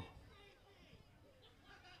rescue.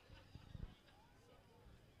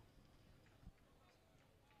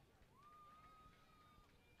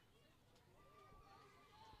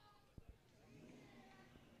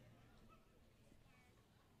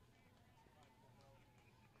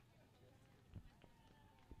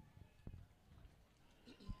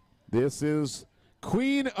 This is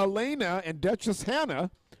Queen Elena and Duchess Hannah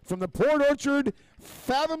from the Port Orchard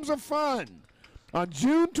Fathoms of Fun on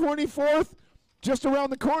June 24th, just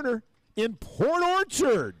around the corner in Port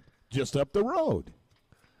Orchard, just up the road.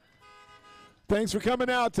 Thanks for coming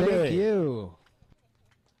out today. Thank you.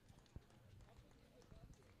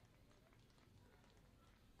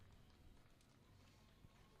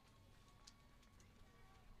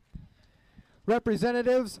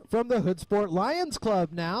 Representatives from the Hoodsport Lions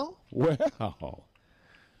Club now. Wow.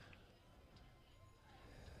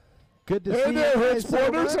 Good to Hey see there, you Hood guys.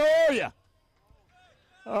 Sporters. How are you?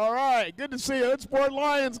 All right. Good to see you. Hoodsport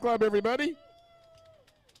Lions Club, everybody.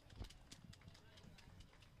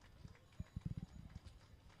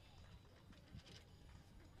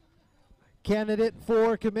 Candidate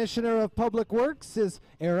for Commissioner of Public Works is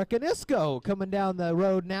Eric Anisco coming down the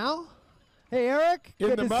road now. Hey, Eric.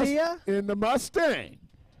 Good to see you. In the Mustang.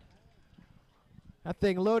 That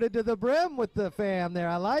thing loaded to the brim with the fam there.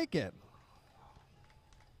 I like it.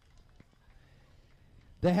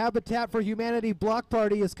 The Habitat for Humanity block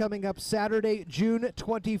party is coming up Saturday, June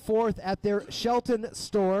 24th at their Shelton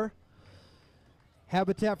store.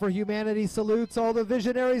 Habitat for Humanity salutes all the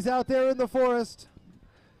visionaries out there in the forest.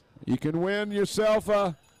 You can win yourself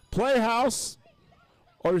a playhouse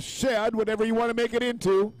or shed, whatever you want to make it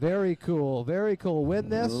into. Very cool, very cool. Win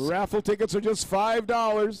this. Raffle tickets are just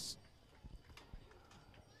 $5.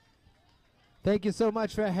 Thank you so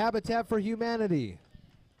much for Habitat for Humanity.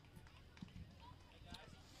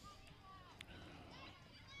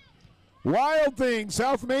 Wild Things,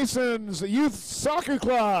 South Mason's Youth Soccer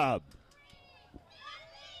Club.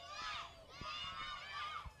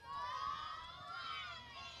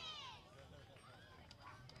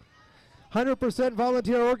 "100%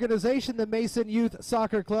 volunteer organization, the Mason Youth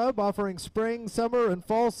Soccer Club, offering spring, summer, and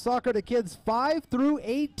fall soccer to kids 5 through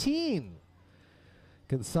 18.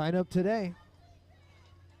 Can sign up today.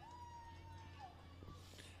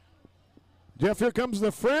 Jeff, here comes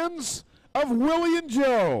the Friends of Willie and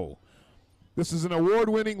Joe. This is an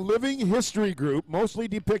award-winning living history group, mostly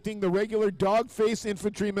depicting the regular dog-faced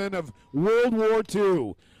infantrymen of World War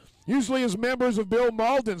II, usually as members of Bill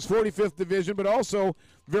Malden's 45th Division, but also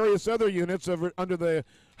various other units under the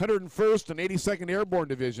 101st and 82nd Airborne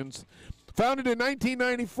Divisions. Founded in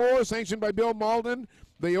 1994, sanctioned by Bill Malden,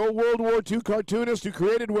 the old World War II cartoonist who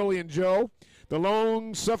created Willie and Joe, the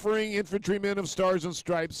lone-suffering infantrymen of Stars and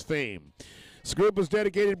Stripes fame. This group was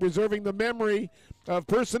dedicated to preserving the memory of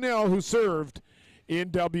personnel who served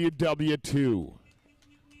in WW2.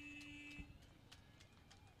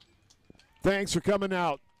 Thanks for coming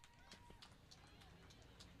out.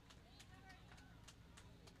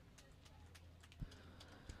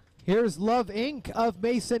 Here's Love Inc. of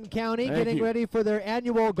Mason County getting you. ready for their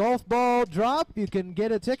annual golf ball drop. You can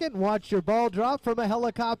get a ticket and watch your ball drop from a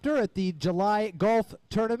helicopter at the July Golf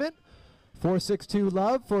Tournament.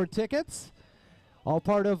 462-LOVE for tickets. All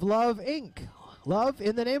part of Love Inc. Love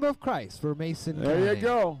in the name of Christ for Mason County. There you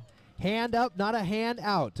go. Hand up, not a hand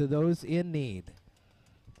out to those in need.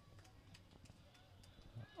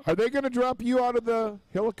 Are they going to drop you out of the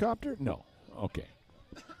helicopter? No. Okay.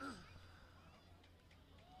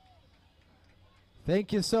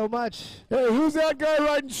 Thank you so much. Hey, who's that guy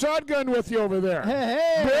riding shotgun with you over there?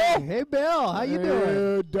 Hey, Bill? Hey, Bill. How you doing?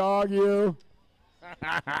 You dog, you.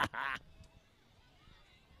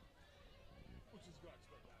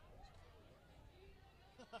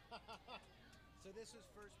 So this was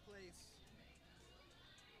first place.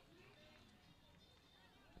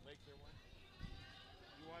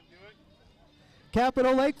 You want to do it?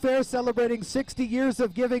 Capital Lake Fair celebrating 60 years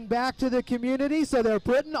of giving back to the community, so they're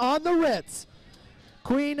putting on the Ritz.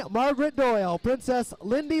 Queen Margaret Doyle, Princess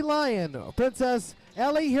Lindy Lyon, Princess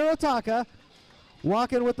Ellie Hirotaka.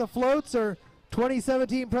 Walking with the floats are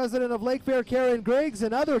 2017 President of Lake Fair Karen Griggs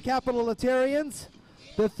and other Capitalitarians.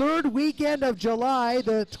 The third weekend of July,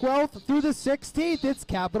 the 12th through the 16th, it's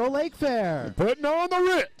Capital Lake Fair. Putting on the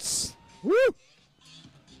Ritz. Woo!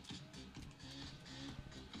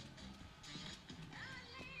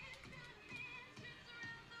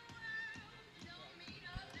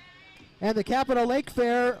 And the Capital Lake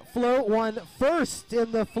Fair float won first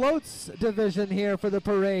in the floats division here for the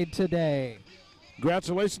parade today.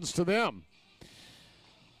 Congratulations to them.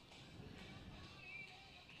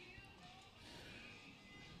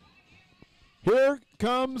 Here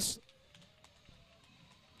comes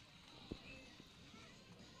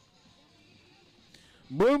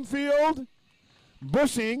Bloomfield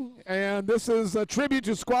Bushing, and this is a tribute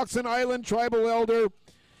to Squaxin Island tribal elder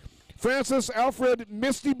Francis Alfred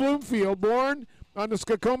Misty Bloomfield, born on the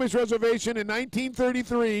Skokomish Reservation in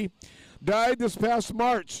 1933, died this past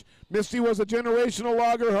March. Misty was a generational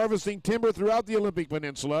logger harvesting timber throughout the Olympic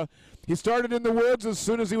Peninsula. He started in the woods as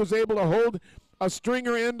soon as he was able to hold a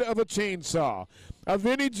stringer end of a chainsaw. A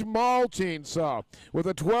vintage Maul chainsaw with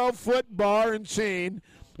a 12-foot bar and chain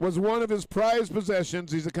was one of his prized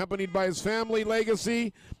possessions. He's accompanied by his family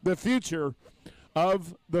legacy, the future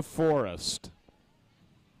of the forest.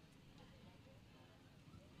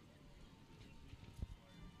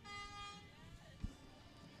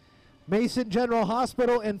 Mason General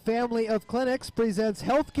Hospital and Family of Clinics presents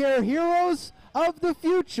Healthcare Heroes of the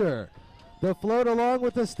Future. The float along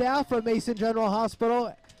with the staff from Mason General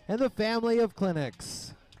Hospital and the Family of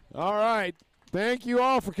Clinics. All right. Thank you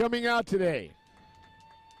all for coming out today.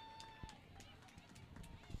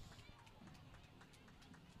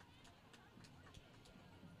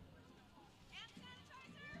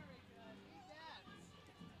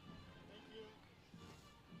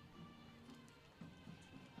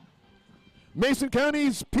 Mason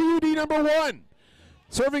County's PUD #1,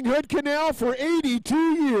 serving Hood Canal for 82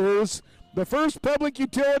 years, the first public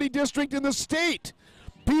utility district in the state.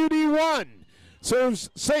 PUD 1 serves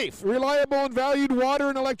safe, reliable, and valued water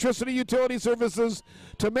and electricity utility services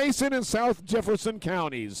to Mason and South Jefferson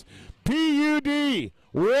counties. PUD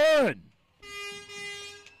 1.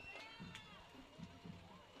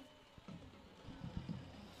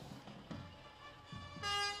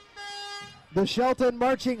 The Shelton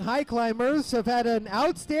Marching High Climbers have had an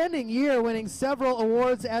outstanding year, winning several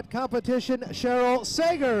awards at competition. Cheryl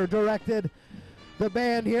Sager directed the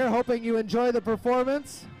band here, hoping you enjoy the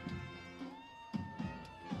performance.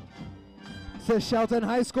 It's the Shelton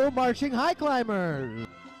High School Marching High Climbers.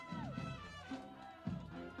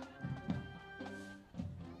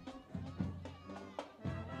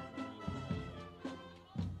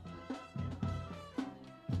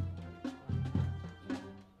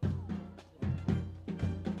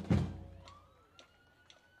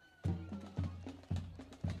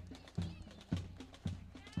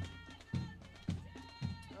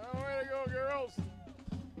 Way to go, girls.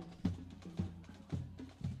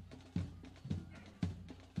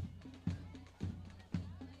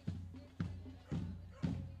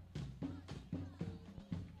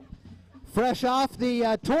 Fresh off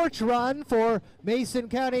the torch run for Mason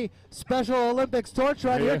County Special Olympics torch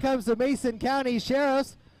run, here comes the Mason County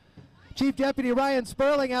Sheriff's Chief Deputy Ryan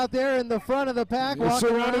Sperling out there in the front of the pack.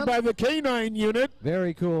 Surrounded by the K9 unit.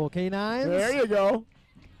 Very cool. K9s. There you go.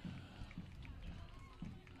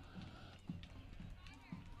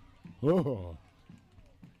 Oh.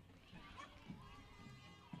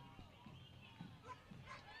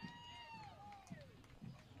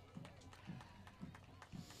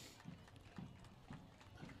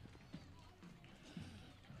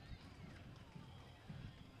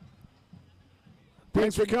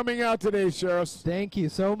 Thanks for coming out today, Sheriffs. Thank you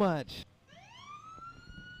so much.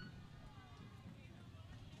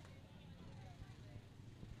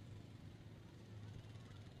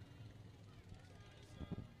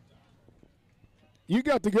 You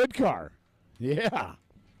got the good car. Yeah.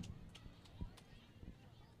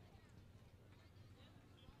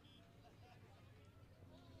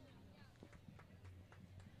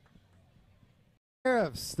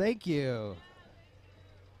 Sheriffs, thank you.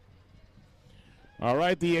 All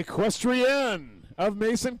right, the Equestrian of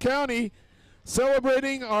Mason County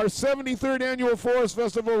celebrating our 73rd Annual Forest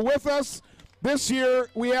Festival with us. This year,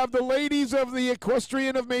 we have the ladies of the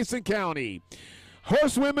Equestrian of Mason County.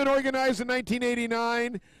 Horsewomen organized in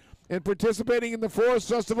 1989 and participating in the Forest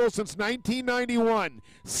Festival since 1991.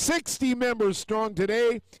 60 members strong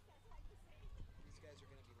today.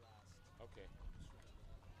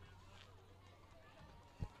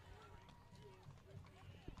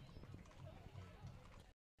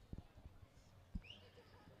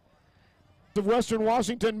 Of Western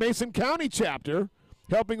Washington Mason County chapter,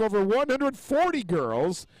 helping over 140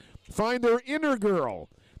 girls find their inner girl.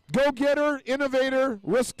 Go-getter, innovator,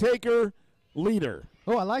 risk-taker, leader.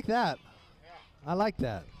 Oh, I like that. I like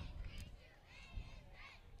that.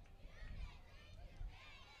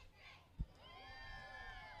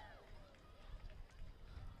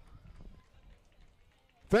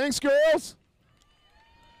 Thanks, girls.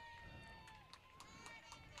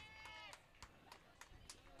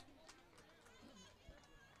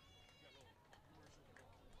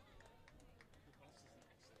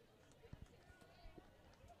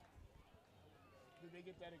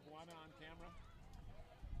 they get that iguana on camera?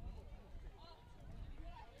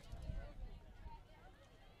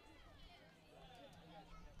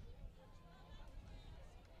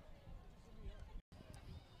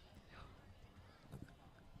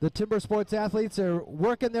 The Timber Sports athletes are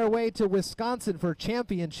working their way to Wisconsin for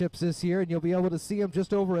championships this year, and you'll be able to see them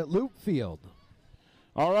just over at Loop Field.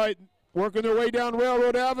 All right, working their way down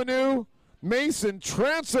Railroad Avenue, Mason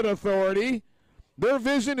Transit Authority. Their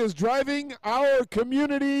vision is driving our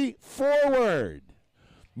community forward.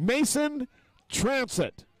 Mason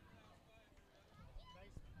Transit.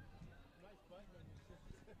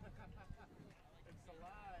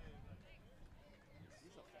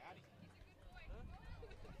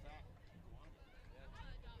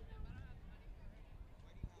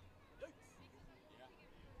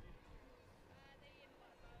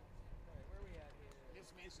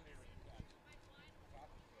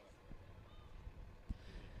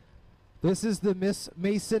 This is the Miss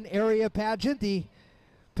Mason Area Pageant. The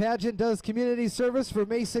pageant does community service for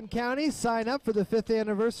Mason County. Sign up for the 5th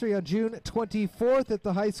anniversary on June 24th at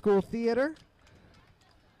the high school theater.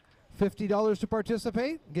 $50 to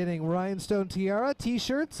participate, getting rhinestone tiara,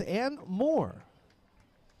 t-shirts, and more.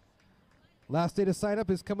 Last day to sign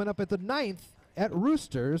up is coming up at the 9th at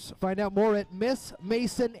Roosters. Find out more at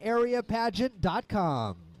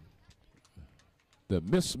MissMasonAreaPageant.com. The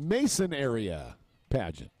Miss Mason Area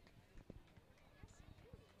Pageant.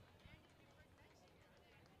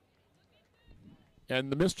 And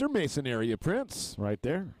the Mr. Mason Area Prince right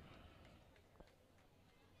there.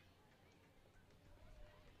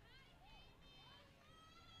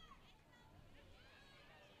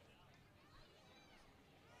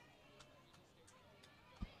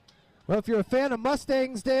 Well, if you're a fan of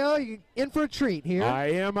Mustangs, Dale, you're in for a treat here. I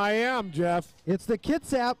am, Jeff. It's the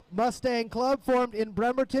Kitsap Mustang Club, formed in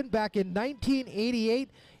Bremerton back in 1988.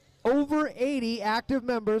 Over 80 active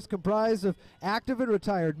members comprised of active and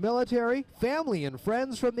retired military, family, and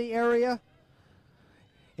friends from the area.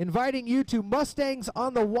 Inviting you to Mustangs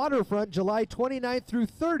on the Waterfront, July 29th through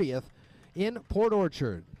 30th in Port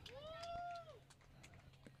Orchard.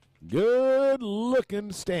 Good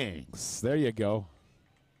looking Stangs. There you go.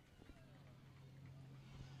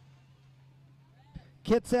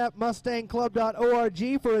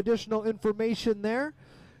 KitsapMustangClub.org for additional information there.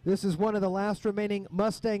 This is one of the last remaining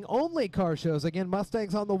Mustang-only car shows. Again,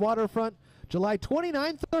 Mustangs on the Waterfront, July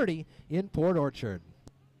 29-30 in Port Orchard.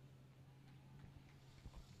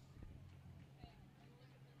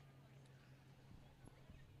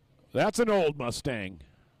 That's an old Mustang.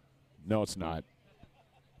 No, it's not.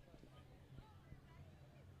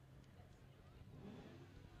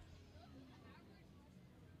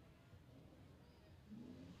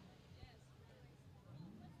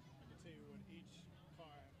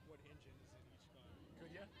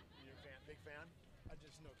 I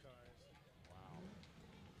just know cars. Wow.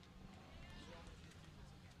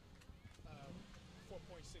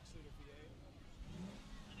 4.6 liter V8.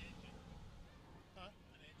 An engine. Huh?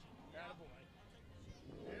 An engine. Attaboy.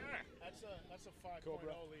 Yeah. That's a 5.0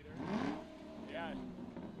 liter. Yeah.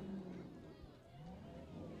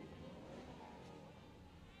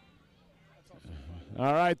 That's also 5.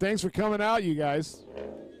 All right, thanks for coming out, you guys.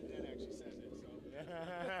 That actually says it, so.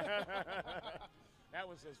 That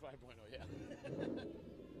one says 5.0, yeah. These are V6s.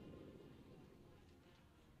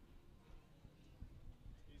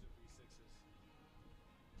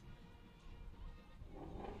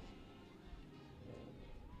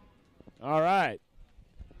 All right.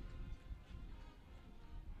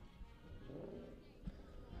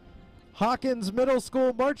 Hawkins Middle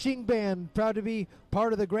School Marching Band, proud to be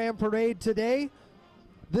part of the Grand Parade today.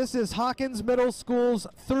 This is Hawkins Middle School's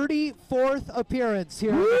 34th appearance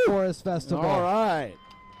here at the Forest Festival. All right.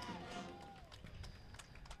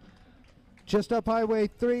 Just up Highway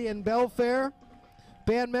 3 in Belfair.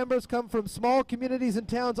 Band members come from small communities and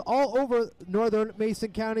towns all over northern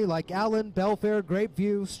Mason County like Allen, Belfair,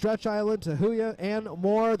 Grapeview, Stretch Island, Tahuya, and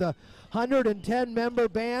more. The 110-member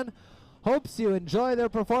band hopes you enjoy their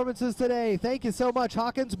performances today. Thank you so much,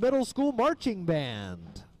 Hawkins Middle School Marching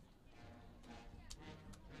Band.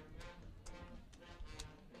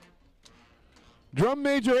 Drum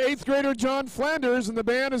major 8th grader John Flanders, and the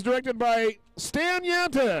band is directed by Stan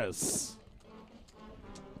Yantis.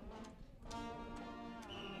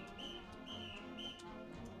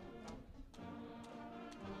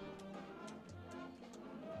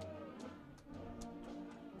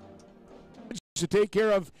 To take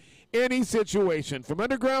care of any situation, from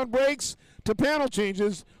underground breaks to panel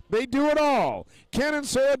changes, they do it all. Ken and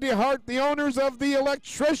Sarah DeHart, the owners of The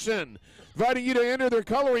Electrician, inviting you to enter their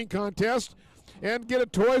coloring contest and get a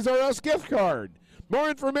Toys R Us gift card. More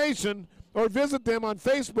information or visit them on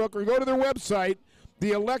Facebook or go to their website,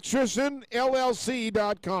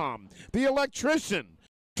 theelectricianllc.com. The Electrician,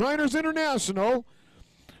 Shriners International,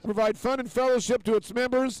 provide fun and fellowship to its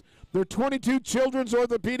members. There are 22 children's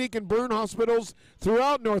orthopedic and burn hospitals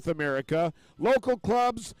throughout North America, local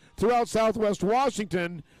clubs throughout Southwest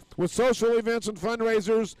Washington, with social events and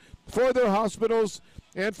fundraisers for their hospitals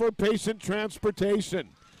and for patient transportation.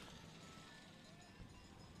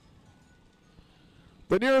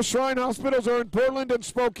 The nearest Shrine hospitals are in Portland and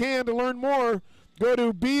Spokane. To learn more, go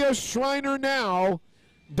to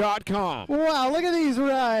beashrinernow.com. Wow, look at these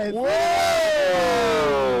rides. Whoa!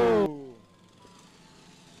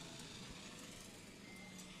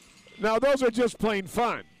 Now, those are just plain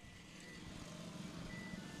fun.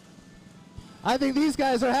 I think these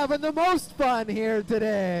guys are having the most fun here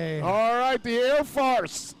today. All right, the air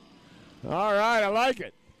farce. All right, I like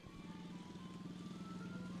it.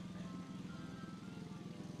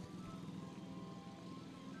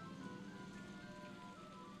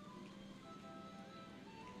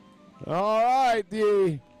 All right,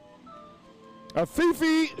 the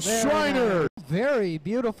Afifi Shriner. Very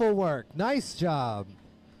beautiful work. Nice job.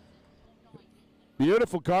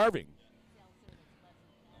 Beautiful carving.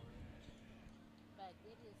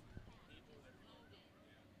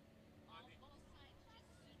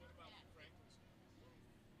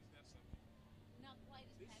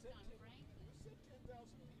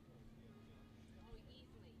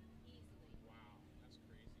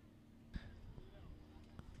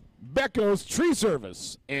 Becko's Tree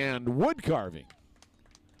Service and Wood Carving.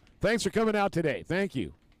 Thanks for coming out today. Thank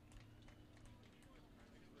you.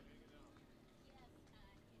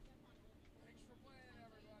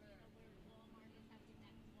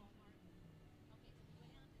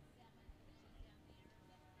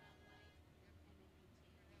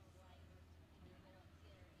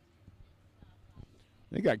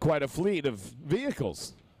 They got quite a fleet of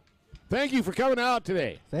vehicles. Thank you for coming out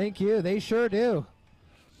today. Thank you. They sure do.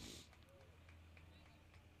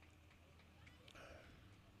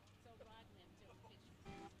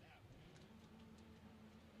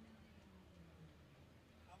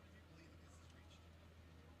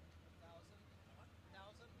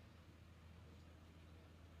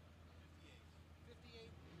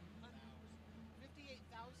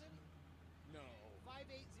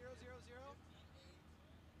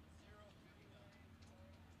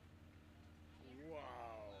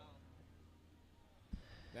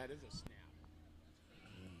 That is a snap.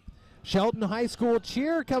 Shelton High School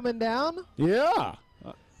cheer coming down. Yeah.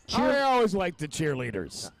 I always like the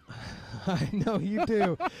cheerleaders. I know you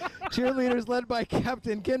do. Cheerleaders led by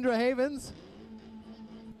Captain Kendra Havens.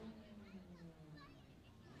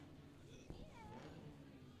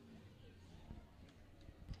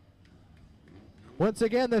 Once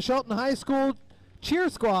again, the Shelton High School cheer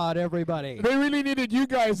squad, everybody. They really needed you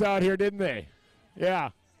guys out here, didn't they? Yeah.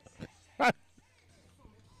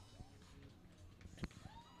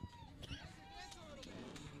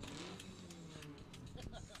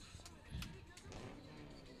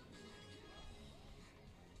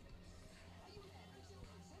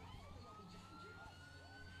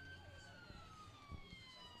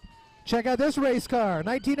 Check out this race car,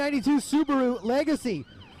 1992 Subaru Legacy,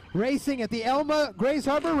 racing at the Elma Grace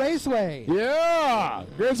Harbor Raceway. Yeah,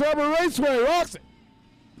 Grace Harbor Raceway rocks it.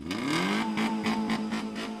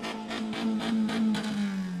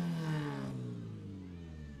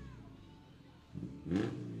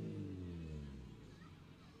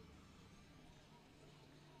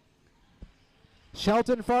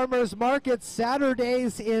 Shelton Farmers Market,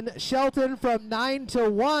 Saturdays in Shelton from 9 to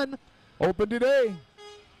 1. Open today.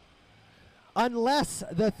 Unless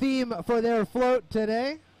the theme for their float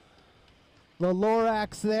today, the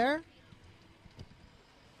Lorax there.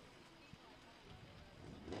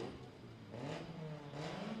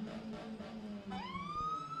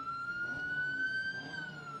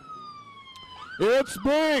 It's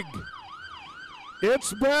big.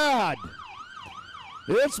 It's bad.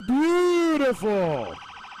 It's beautiful.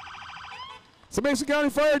 It's the Mason County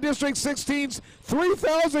Fire District 16's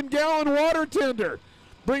 3,000-gallon water tender,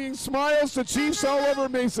 bringing smiles to chiefs all over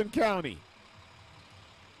Mason County.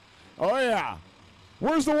 Oh, yeah.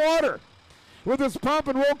 Where's the water? With its pump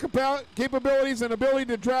and roll capabilities and ability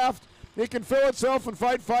to draft, it can fill itself and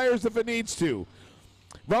fight fires if it needs to.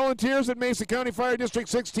 Volunteers at Mason County Fire District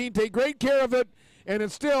 16 take great care of it, and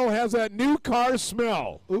it still has that new car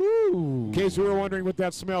smell. Ooh. In case you were wondering what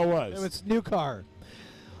that smell was. It's new car.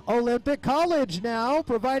 Olympic College now,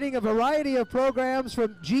 providing a variety of programs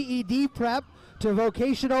from GED prep to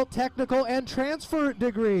vocational, technical, and transfer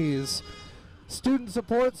degrees. Student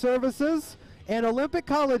support services, And Olympic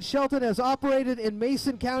College Shelton has operated in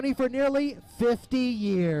Mason County for nearly 50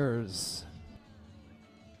 years.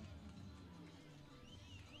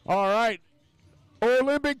 All right,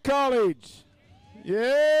 Olympic College.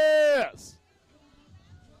 Yes.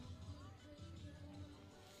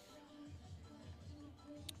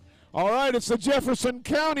 All right, it's the Jefferson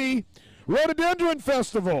County Rhododendron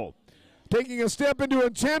Festival. Taking a step into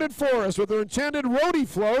Enchanted Forest with their Enchanted Rhody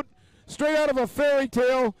Float, straight out of a fairy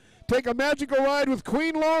tale. Take a magical ride with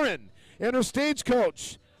Queen Lauren and her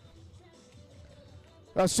stagecoach.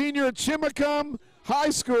 A senior at Chimacum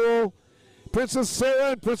High School, Princess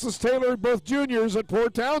Sarah and Princess Taylor, both juniors at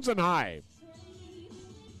Port Townsend High.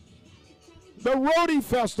 The Rhody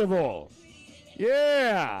Festival.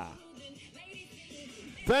 Yeah.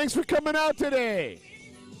 Thanks for coming out today.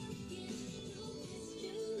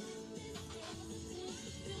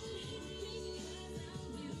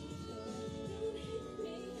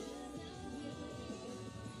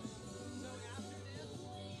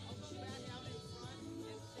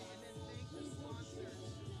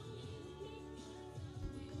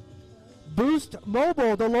 Boost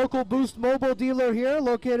Mobile, the local Boost Mobile dealer here,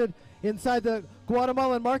 located inside the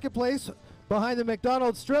Guatemalan Marketplace behind the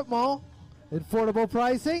McDonald's Strip Mall. Affordable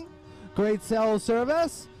pricing, great sales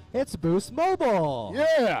service. It's Boost Mobile.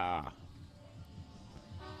 Yeah.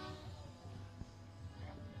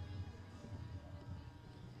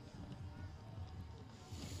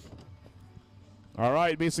 All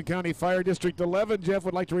right, Mason County Fire District 11. Jeff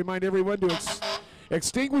would like to remind everyone to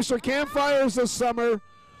extinguish their campfires this summer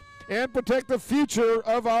and protect the future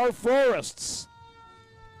of our forests.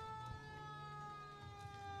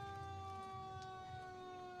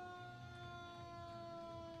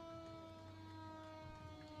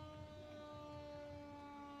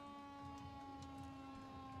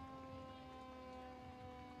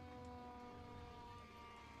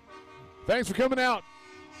 Thanks for coming out.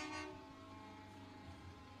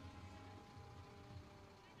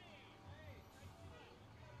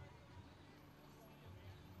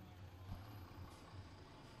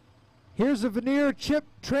 Here's a Veneer Chip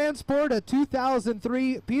Transport, a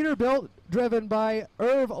 2003 Peterbilt driven by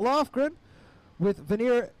Irv Lofgren with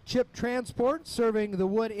Veneer Chip Transport serving the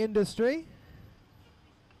wood industry.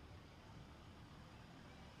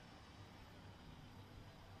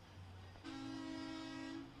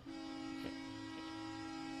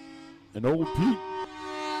 An old Pete.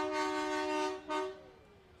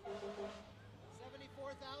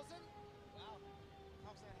 74,000? Wow.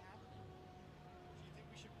 How's that happening? Do you think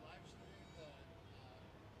we should live stream the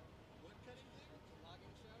wood cutting thing? The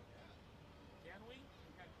logging show? Yeah. Can we?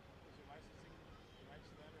 Okay. Is your licensing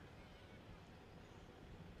rights to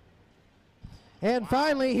that? And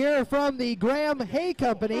finally, here from the Graham Hay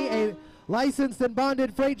Company, a licensed and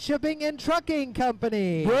bonded freight shipping and trucking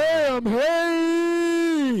company. Graham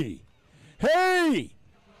Hay! Hey!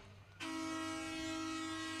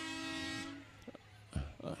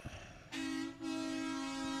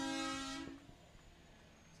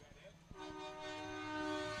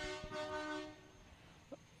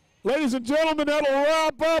 Ladies and gentlemen, that'll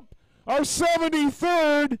wrap up our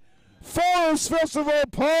 73rd Forest Festival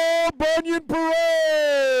Paul Bunyan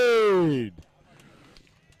Parade.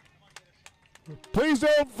 Please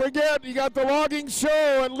don't forget, you got the logging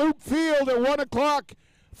show at Loop Field at 1 o'clock.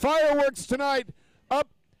 Fireworks tonight up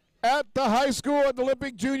at the high school at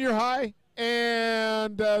Olympic Junior High.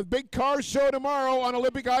 And big car show tomorrow on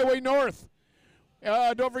Olympic Highway North.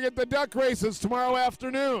 Don't forget the duck races tomorrow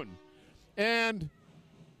afternoon. And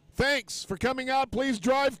thanks for coming out. Please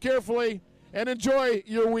drive carefully and enjoy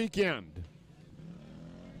your weekend.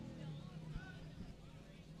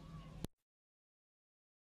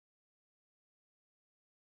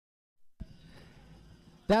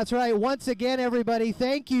 That's right. Once again, everybody,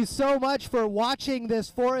 thank you so much for watching this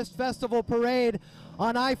Forest Festival Parade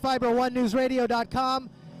on iFiber1newsradio.com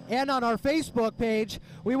and on our Facebook page.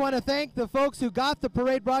 We want to thank the folks who got the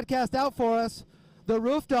parade broadcast out for us, the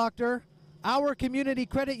Roof Doctor, our Community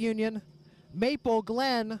Credit Union, Maple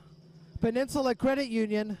Glen, Peninsula Credit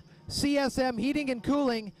Union, CSM Heating and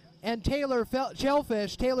Cooling, and Taylor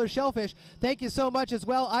Shellfish. Thank you so much as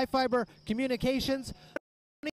well. iFiber Communications.